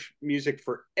you're Irish music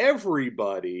for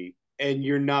everybody, and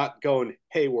you're not going,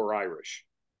 hey, we're Irish.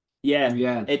 Yeah.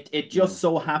 It just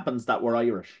so happens that we're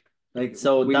Irish. Like,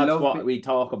 so that's what we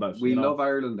talk about. We love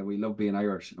Ireland, and we love being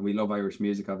Irish, and we love Irish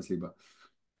music, obviously, but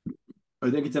I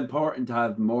think it's important to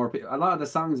have more people. A lot of the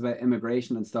songs about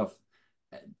immigration and stuff,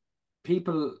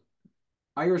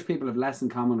 Irish people have less in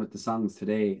common with the songs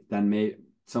today than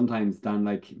sometimes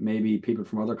like maybe people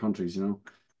from other countries,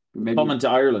 maybe coming to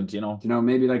Ireland,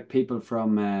 maybe like people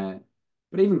from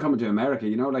but even coming to America,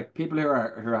 like people who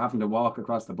are having to walk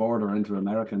across the border into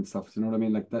America and stuff, you know what I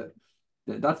mean? Like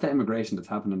that's the immigration that's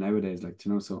happening nowadays, like,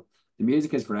 so the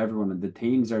music is for everyone, and the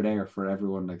themes are there for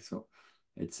everyone, like, so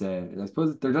it's I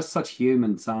suppose they're just such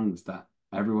human songs that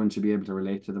everyone should be able to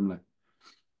relate to them, like.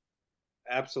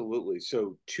 Absolutely.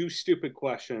 So two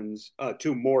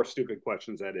more stupid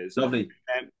questions, that is, Lovely.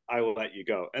 and I will let you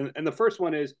go. And the first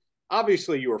one is,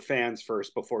 obviously you were fans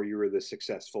first before you were the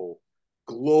successful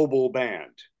global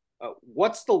band.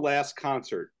 What's the last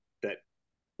concert that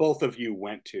both of you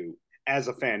went to as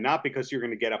a fan? Not because you're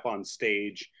going to get up on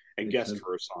stage and guest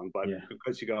for a song, but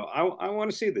because you go, I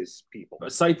want to see these people.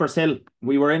 Cypress Hill.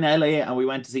 We were in LA and we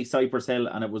went to see Cypress Hill,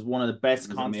 and it was one of the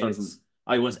best concerts amazing.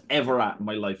 I was ever at in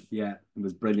my life. Yeah, it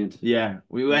was brilliant. Yeah,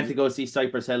 we went to go see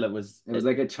Cypress Hill. It was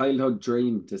like a childhood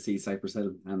dream to see Cypress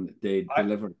Hill, and they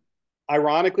delivered.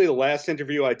 Ironically, the last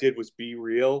interview I did was Be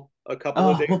Real a couple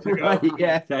of days ago. Right,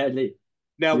 yeah, sadly.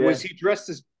 Now, was he dressed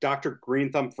as Dr.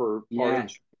 Green Thumb for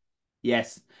part?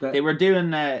 Yes, they were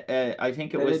doing. I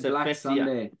think it was the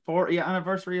 40th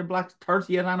anniversary of Black,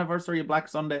 30th anniversary of Black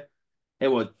Sunday. It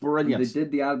was brilliant. And they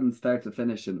did the album start to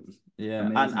finish, and it was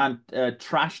amazing. and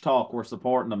Trash Talk were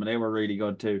supporting them, and they were really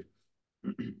good too.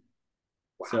 Wow.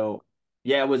 So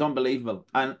yeah, it was unbelievable.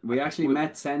 And we actually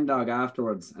met Sendog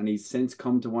afterwards, and he's since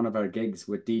come to one of our gigs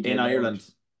with DJ in Ireland.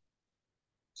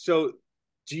 So,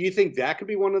 do you think that could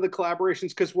be one of the collaborations?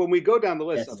 Because when we go down the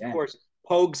list, of course,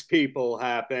 Pogues People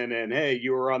happen, and hey,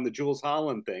 you were on the Jules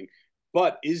Holland thing.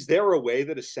 But is there a way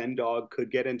that a Sendog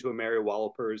could get into a Mary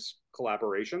Wallopers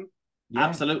collaboration? Yeah,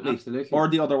 absolutely. Or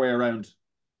the other way around.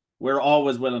 We're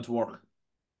always willing to work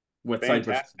with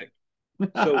Cypress.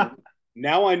 So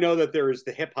now I know that there is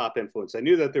the hip hop influence. I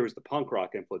knew that there was the punk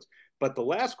rock influence. But the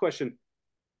last question,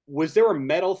 was there a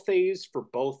metal phase for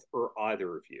both or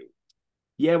either of you?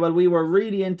 Yeah, well, we were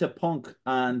really into punk,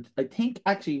 and I think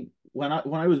actually when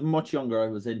I was much younger, I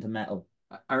was into metal.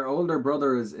 Our older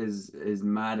brother is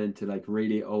mad into like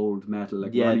really old metal,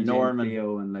 like Norman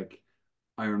Theo and like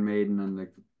Iron Maiden, and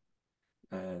like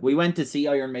we went to see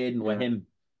Iron Maiden with him.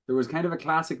 There was kind of a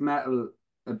classic metal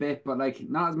a bit, but like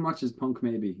not as much as punk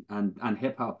maybe, and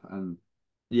hip hop and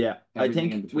I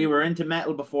think we were into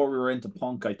metal before we were into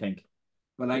punk, I think.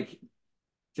 But like,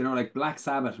 you know, like Black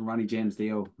Sabbath and Ronnie James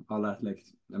Dio, all that, like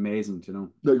amazing, you know.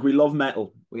 Like we love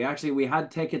metal. We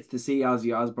had tickets to see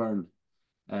Ozzy Osbourne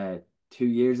 2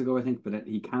 years ago, I think, but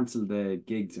he cancelled the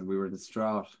gigs and we were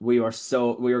distraught. We were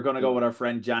going to go with our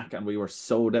friend Jack, and we were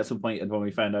so disappointed when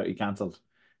we found out he cancelled.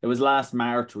 It was last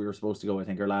March we were supposed to go, I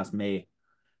think, or last May.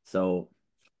 So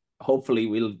hopefully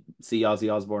we'll see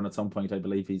Ozzy Osbourne at some point. I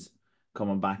believe he's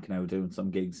coming back now doing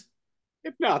some gigs.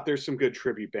 If not, there's some good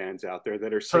tribute bands out there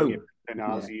that are singing, and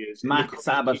Ozzy is. Mac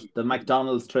Sabbath, the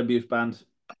McDonald's tribute band.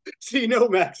 So you know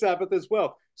Mac Sabbath as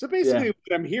well. So basically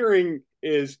what I'm hearing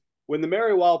is when the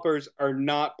Mary Wallopers are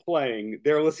not playing,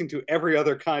 they're listening to every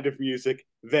other kind of music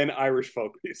than Irish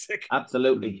folk music.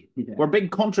 Absolutely. Yeah. We're big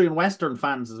country and Western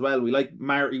fans as well. We like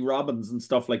Marty Robbins and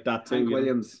stuff like that too. Hank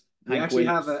Williams. We actually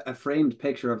have a framed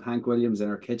picture of Hank Williams in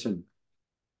our kitchen.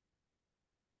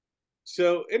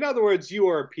 So, in other words, you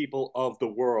are people of the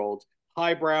world,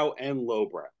 highbrow and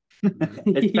lowbrow.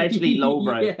 Especially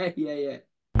lowbrow. Yeah.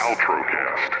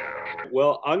 Paltrocast.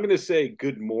 Well, I'm going to say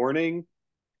good morning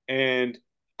and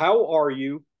how are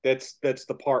you? That's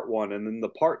the part one. And then the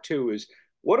part two is,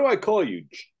 what do I call you?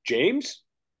 James?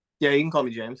 Yeah, you can call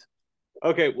me James.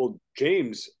 Okay, well,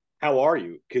 James, how are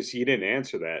you? Because you didn't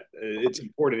answer that. It's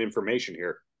important information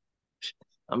here.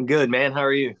 I'm good, man. How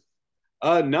are you?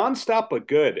 Nonstop, but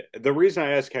good. The reason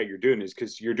I ask how you're doing is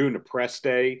because you're doing a press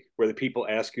day where the people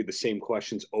ask you the same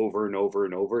questions over and over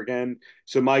and over again.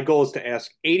 So my goal is to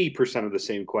ask 80% of the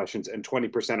same questions and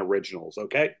 20% originals,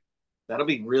 okay? That'll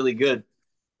be really good.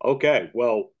 Okay,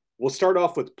 well, we'll start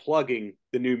off with plugging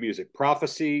the new music.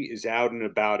 Prophecy is out in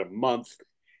about a month,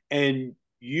 and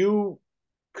you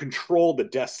control the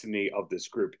destiny of this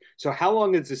group. So how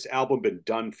long has this album been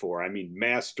done for? I mean,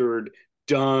 mastered,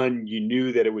 done, you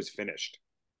knew that it was finished?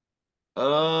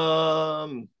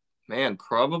 Man,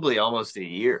 probably almost a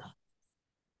year.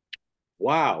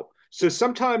 Wow. So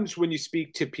sometimes when you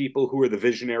speak to people who are the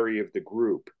visionary of the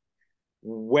group,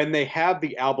 when they have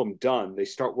the album done, they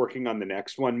start working on the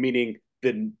next one, meaning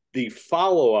the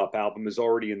follow-up album is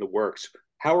already in the works.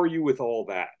 How are you with all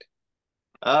that?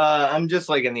 I'm just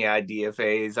like in the idea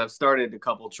phase. I've started a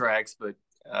couple tracks, but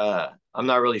I'm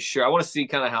not really sure. I want to see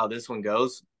kind of how this one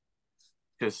goes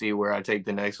to see where I take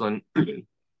the next one.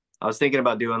 I was thinking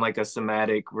about doing like a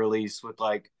somatic release with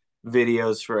like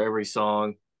videos for every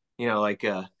song, you know, like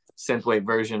a synthwave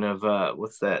version of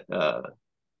what's that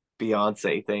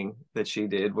Beyonce thing that she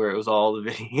did where it was all the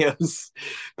videos,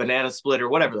 Banana Split or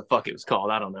whatever the fuck it was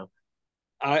called. I don't know.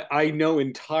 I know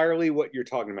entirely what you're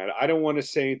talking about. I don't want to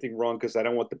say anything wrong because I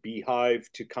don't want the Beehive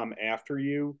to come after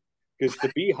you, because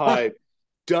the Beehive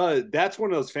that's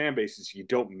one of those fan bases you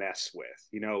don't mess with.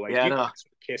 You know, like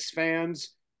Kiss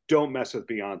fans don't mess with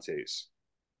Beyonce's.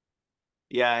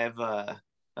 Yeah,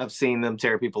 I've seen them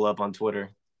tear people up on Twitter.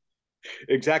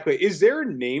 Exactly. Is there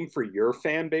a name for your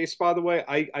fan base, by the way?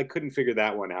 I couldn't figure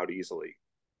that one out easily.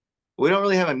 We don't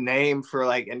really have a name for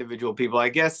like individual people. I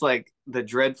guess like the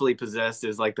Dreadfully Possessed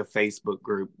is like the Facebook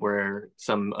group where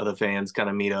some of the fans kind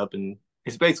of meet up, and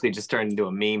it's basically just turned into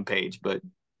a meme page. But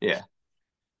yeah.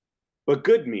 But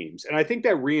good memes. And I think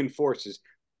that reinforces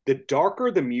the darker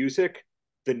the music,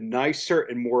 the nicer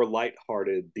and more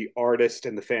lighthearted the artist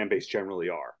and the fan base generally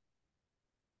are.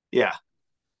 Yeah.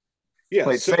 Yeah.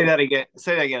 Wait, say that again.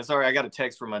 Say that again. Sorry, I got a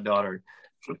text from my daughter.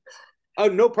 Oh,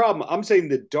 no problem. I'm saying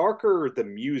the darker the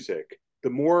music, the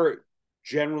more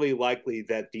generally likely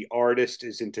that the artist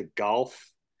is into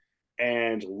golf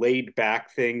and laid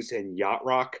back things and yacht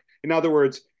rock. In other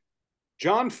words,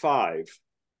 John Five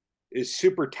is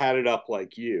super tatted up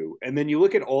like you, and then you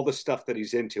look at all the stuff that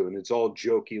he's into, and it's all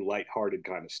jokey, lighthearted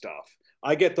kind of stuff.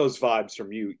 I get those vibes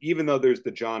from you, even though there's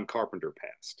the John Carpenter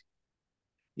past.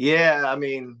 Yeah, I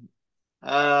mean,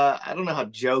 I don't know how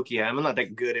jokey I am. I'm not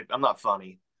that good at. I'm not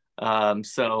funny.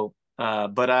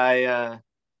 But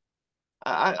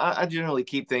I generally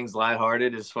keep things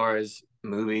lighthearted as far as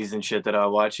movies and shit that I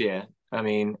watch. Yeah, I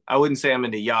mean, I wouldn't say I'm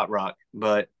into yacht rock,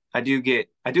 but I do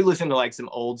listen to like some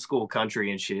old school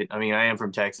country and shit. I mean, I am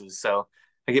from Texas, so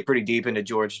I get pretty deep into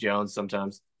George Jones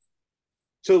sometimes.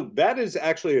 So that is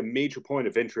actually a major point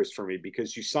of interest for me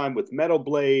because you signed with Metal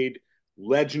Blade,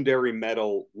 legendary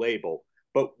metal label.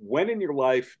 But when in your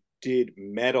life did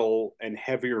metal and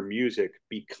heavier music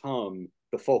become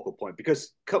the focal point?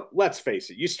 Because let's face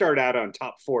it, you start out on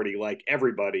top 40 like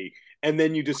everybody, and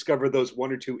then you discover those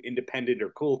one or two independent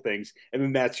or cool things, and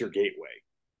then that's your gateway.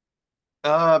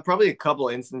 Probably a couple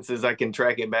instances I can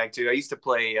track it back to. I used to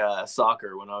play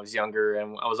soccer when I was younger,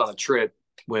 and I was on a trip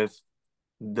with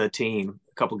the team.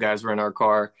 A couple guys were in our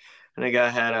car, and a guy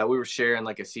had we were sharing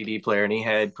like a CD player, and he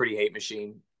had Pretty Hate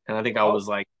Machine, and I think I was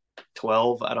like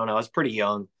 12. I don't know. I was pretty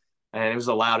young, and it was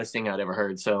the loudest thing I'd ever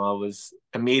heard. So I was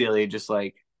immediately just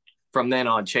like, from then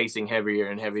on, chasing heavier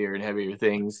and heavier and heavier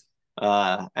things.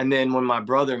 And then when my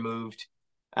brother moved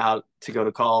out to go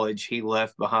to college, he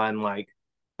left behind like,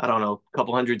 I don't know, a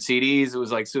couple hundred CDs. It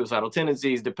was like Suicidal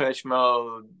Tendencies, Depeche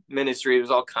Mode, Ministry. It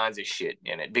was all kinds of shit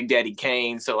in it. Big Daddy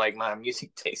Kane. So like my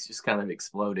music taste just kind of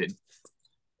exploded.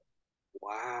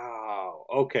 Wow.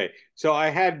 Okay. So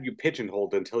I had you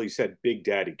pigeonholed until you said Big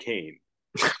Daddy Kane.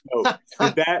 So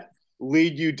did that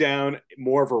lead you down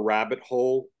more of a rabbit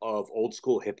hole of old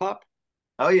school hip hop?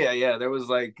 Oh yeah, yeah. There was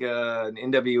like an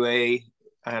NWA.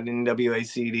 I had an NWA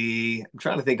CD. I'm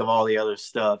trying to think of all the other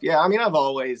stuff. Yeah, I mean, I've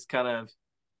always kind of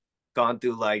gone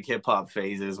through like hip hop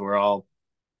phases where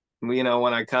when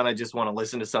I kind of just want to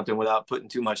listen to something without putting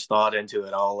too much thought into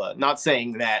it. I'll not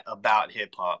saying that about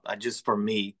hip hop. I just for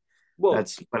me,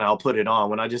 that's when I'll put it on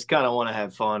when I just kind of want to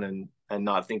have fun and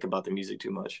not think about the music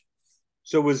too much.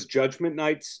 So was Judgment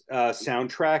Night's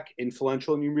soundtrack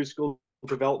influential in your musical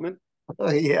development?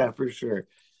 Yeah, for sure.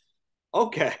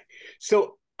 Okay.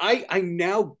 So I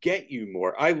now get you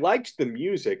more. I liked the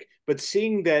music, but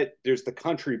seeing that there's the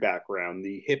country background,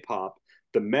 the hip hop,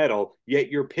 the metal, yet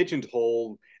you're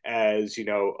pigeonholed as,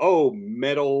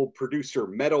 metal producer,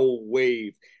 metal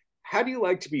wave. How do you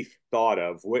like to be thought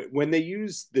of when they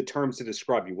use the terms to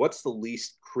describe you? What's the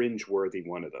least cringeworthy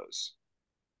one of those?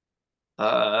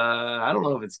 I don't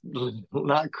know if it's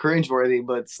not cringeworthy,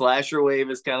 but slasher wave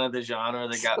is kind of the genre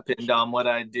that got pinned on what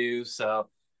I do. So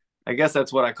I guess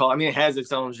that's what I call. I mean, it has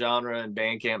its own genre in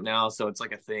Bandcamp now, so it's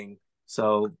like a thing.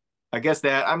 So I guess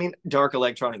dark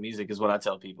electronic music is what I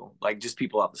tell people, like just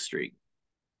people off the street.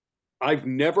 I've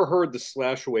never heard the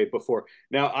slasher wave before.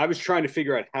 Now, I was trying to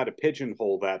figure out how to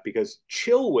pigeonhole that because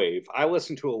chill wave, I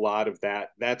listen to a lot of that.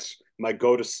 That's my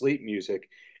go to sleep music.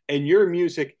 And your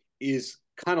music is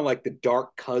kind of like the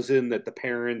dark cousin that the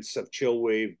parents of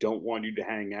chillwave don't want you to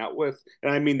hang out with,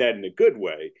 and I mean that in a good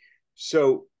way.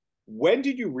 So when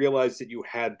did you realize that you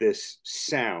had this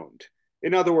sound?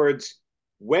 In other words,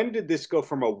 when did this go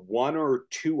from a one or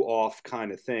two off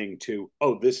kind of thing to,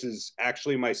 oh, this is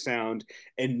actually my sound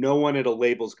and no one at a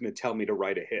label is going to tell me to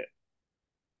write a hit?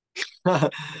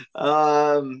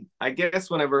 I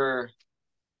guess whenever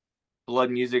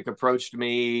Blood Music approached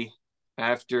me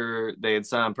after they had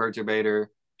signed Perturbator,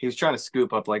 he was trying to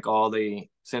scoop up like all the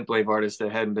synthwave artists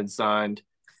that hadn't been signed.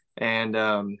 And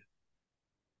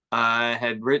I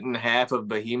had written half of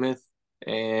Behemoth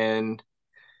and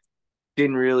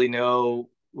didn't really know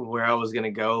where I was going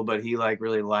to go, but he like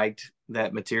really liked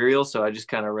that material. So I just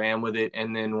kind of ran with it.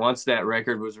 And then once that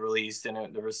record was released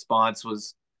and the response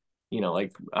was,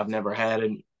 like I've never had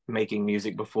it making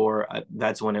music before,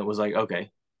 that's when it was like,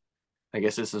 okay, I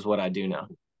guess this is what I do now.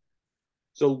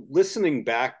 So listening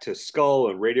back to Skull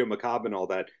and Radio Macabre and all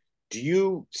that, do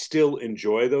you still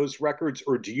enjoy those records,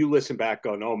 or do you listen back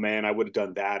going, "Oh man, I would have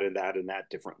done that and that and that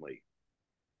differently"?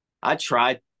 I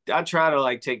try to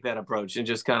like take that approach and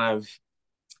just kind of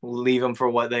leave them for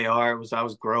what they are. I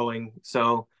was growing,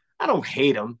 so I don't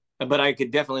hate them, but I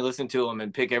could definitely listen to them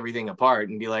and pick everything apart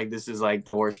and be like, this is like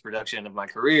the worst production of my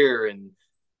career and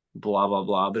blah blah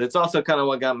blah. But it's also kind of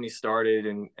what got me started,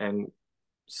 and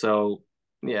so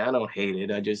yeah, I don't hate it.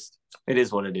 It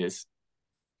is what it is.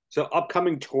 So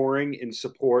upcoming touring in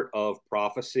support of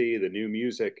Prophecy, the new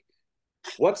music,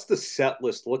 what's the set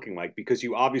list looking like? Because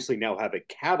you obviously now have a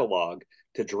catalog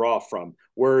to draw from.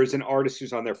 Whereas an artist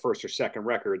who's on their first or second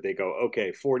record, they go,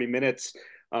 okay, 40 minutes.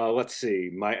 Let's see,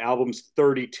 my album's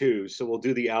 32. So we'll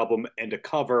do the album and a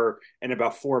cover and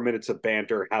about 4 minutes of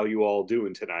banter. How you all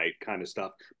doing tonight kind of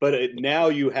stuff. But now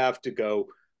you have to go,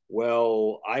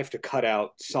 well, I have to cut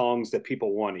out songs that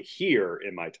people want to hear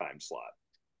in my time slot.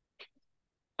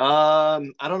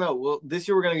 I don't know. Well, this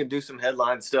year we're gonna do some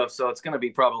headline stuff, so it's gonna be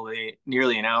probably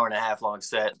nearly an hour and a half long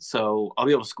set. So I'll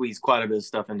be able to squeeze quite a bit of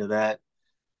stuff into that.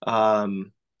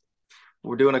 Um,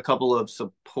 we're doing a couple of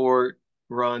support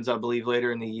runs, I believe,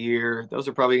 later in the year. Those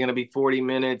are probably gonna be 40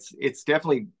 minutes. It's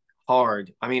definitely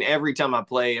hard. I mean, every time I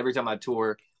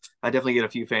tour, I definitely get a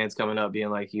few fans coming up being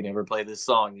like, "You never play this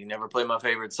song. You never play my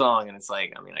favorite song," and it's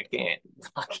like, I mean, I can't.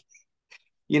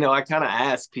 I kind of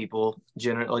ask people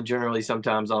generally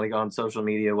sometimes on social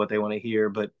media what they want to hear,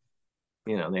 but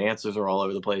the answers are all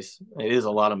over the place. It is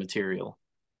a lot of material.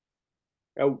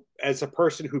 As a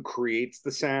person who creates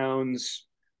the sounds,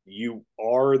 you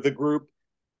are the group.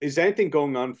 Is anything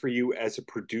going on for you as a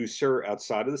producer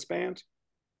outside of this band?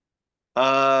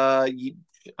 I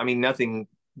mean, nothing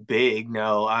big.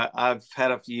 No, I've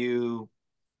had a few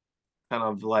kind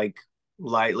of like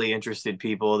lightly interested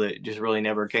people that just really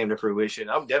never came to fruition.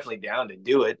 I'm definitely down to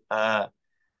do it. I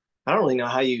don't really know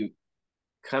how you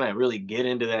kind of really get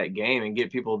into that game and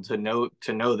get people to know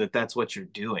that that's what you're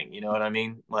doing. You know what I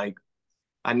mean? Like,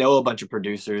 I know a bunch of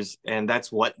producers and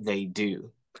that's what they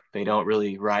do. They don't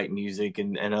really write music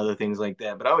and other things like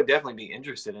that. But I would definitely be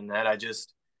interested in that. I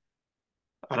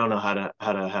don't know how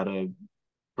to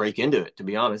break into it, to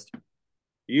be honest.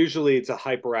 Usually it's a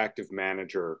hyperactive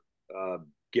manager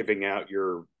giving out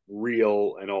your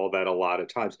reel and all that a lot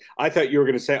of times. I thought you were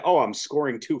going to say, "Oh, I'm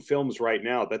scoring 2 films right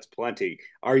now. That's plenty."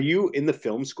 Are you in the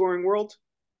film scoring world?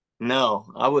 No,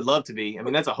 I would love to be. I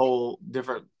mean, that's a whole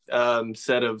different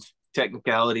set of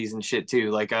technicalities and shit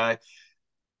too. Like I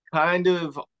kind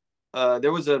of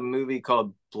there was a movie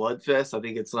called Bloodfest. I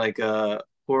think it's like a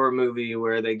horror movie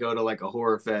where they go to like a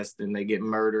horror fest and they get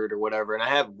murdered or whatever. And I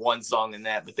have one song in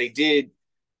that, but they did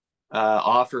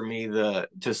offer me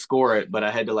to score it, but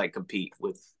I had to like compete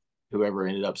with whoever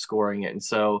ended up scoring it. And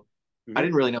so I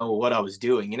didn't really know what I was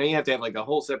doing. You have to have like a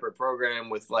whole separate program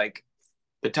with like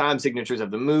the time signatures of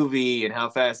the movie and how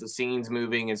fast the scene's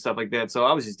moving and stuff like that. So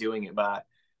I was just doing it by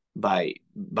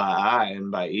eye and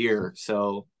by ear.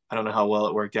 So I don't know how well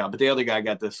it worked out, but the other guy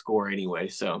got the score anyway.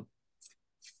 So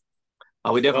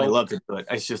I would definitely love to do it.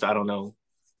 It's just, I don't know,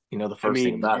 the first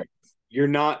thing about it. You're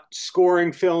not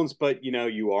scoring films, but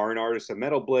you are an artist at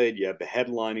Metal Blade. You have the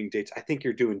headlining dates. I think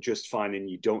you're doing just fine, and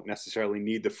you don't necessarily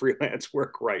need the freelance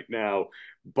work right now.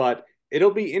 But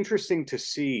it'll be interesting to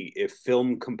see if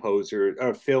film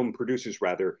producers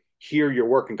rather hear your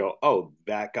work and go, "Oh,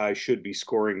 that guy should be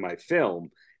scoring my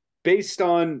film," based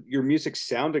on your music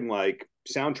sounding like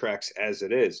soundtracks as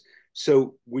it is.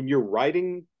 So when you're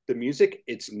writing the music,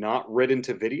 it's not written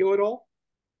to video at all?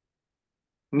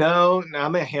 No, I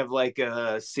may have like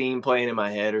a scene playing in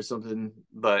my head or something,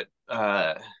 but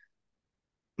no,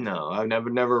 I've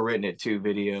never written it to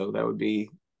video. That would be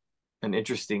an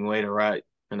interesting way to write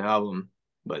an album,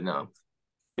 but no,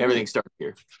 everything starts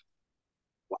here.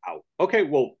 Wow. Okay,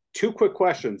 well, 2 quick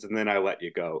questions and then I let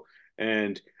you go.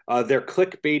 And they're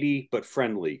clickbaity but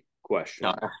friendly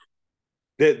questions.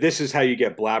 This is how you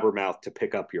get Blabbermouth to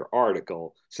pick up your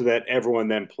article so that everyone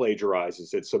then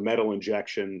plagiarizes it. So Metal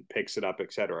Injection picks it up,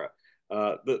 etc.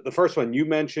 The first one, you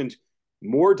mentioned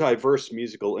more diverse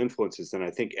musical influences than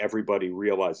I think everybody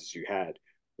realizes you had.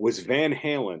 Was Van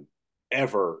Halen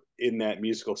ever in that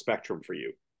musical spectrum for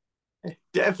you?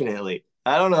 Definitely.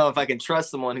 I don't know if I can trust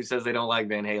someone who says they don't like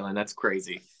Van Halen. That's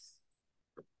crazy.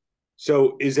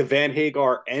 So is it Van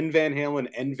Hagar and Van Halen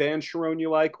and Van Sharon you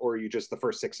like, or are you just the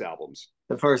first 6 albums?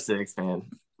 The first 6, man.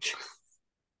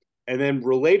 And then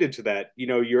related to that,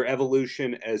 your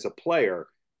evolution as a player,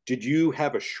 did you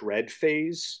have a shred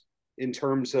phase in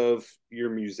terms of your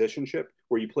musicianship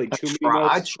where you played too many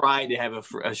notes? I tried to have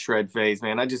a shred phase,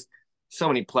 man. So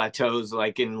many plateaus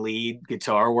like in lead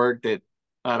guitar work that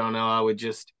I don't know.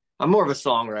 I'm more of a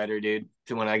songwriter, dude.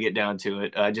 To when I get down to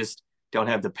it, I just don't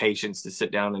have the patience to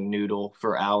sit down and noodle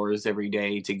for hours every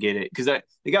day to get it. Because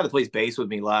the guy that plays bass with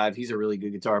me live, he's a really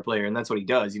good guitar player, and that's what he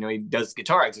does. You know, he does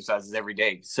guitar exercises every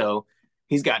day, so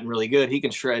he's gotten really good. He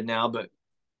can shred now, but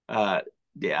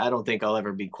yeah, I don't think I'll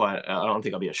ever be quite. I don't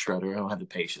think I'll be a shredder. I don't have the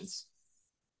patience.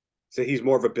 So he's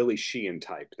more of a Billy Sheehan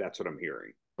type. That's what I'm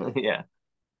hearing. Yeah.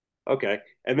 Okay.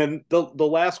 And then the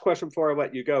last question before I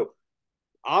let you go.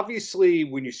 Obviously,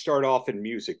 when you start off in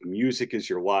music, music is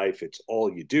your life. It's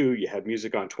all you do. You have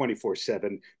music on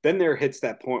 24/7. Then there hits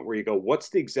that point where you go, what's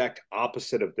the exact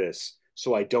opposite of this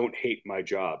so I don't hate my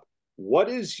job? What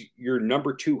is your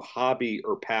number two hobby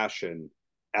or passion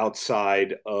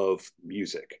outside of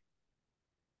music?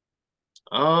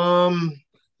 It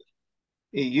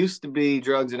used to be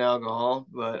drugs and alcohol,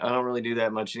 but I don't really do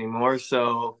that much anymore.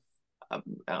 So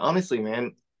honestly,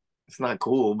 man, it's not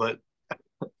cool, but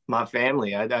my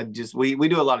family, I just we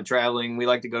do a lot of traveling. We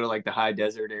like to go to like the high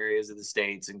desert areas of the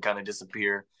states and kind of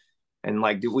disappear. And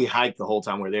like we hike the whole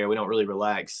time we're there. We don't really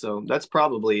relax. So that's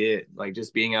probably it. Like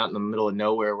just being out in the middle of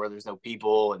nowhere where there's no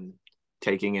people and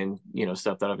taking in,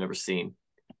 stuff that I've never seen.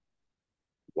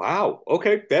 Wow.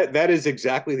 Okay. That is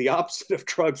exactly the opposite of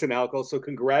drugs and alcohol. So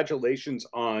congratulations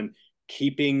on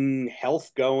keeping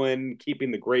health going,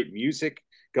 keeping the great music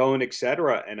going,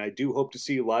 etc. And I do hope to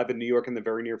see you live in New York in the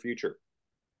very near future.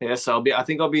 Yes, I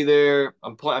think I'll be there.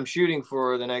 I'm shooting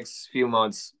for the next few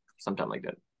months, sometime like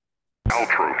that.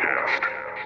 Paltrocast.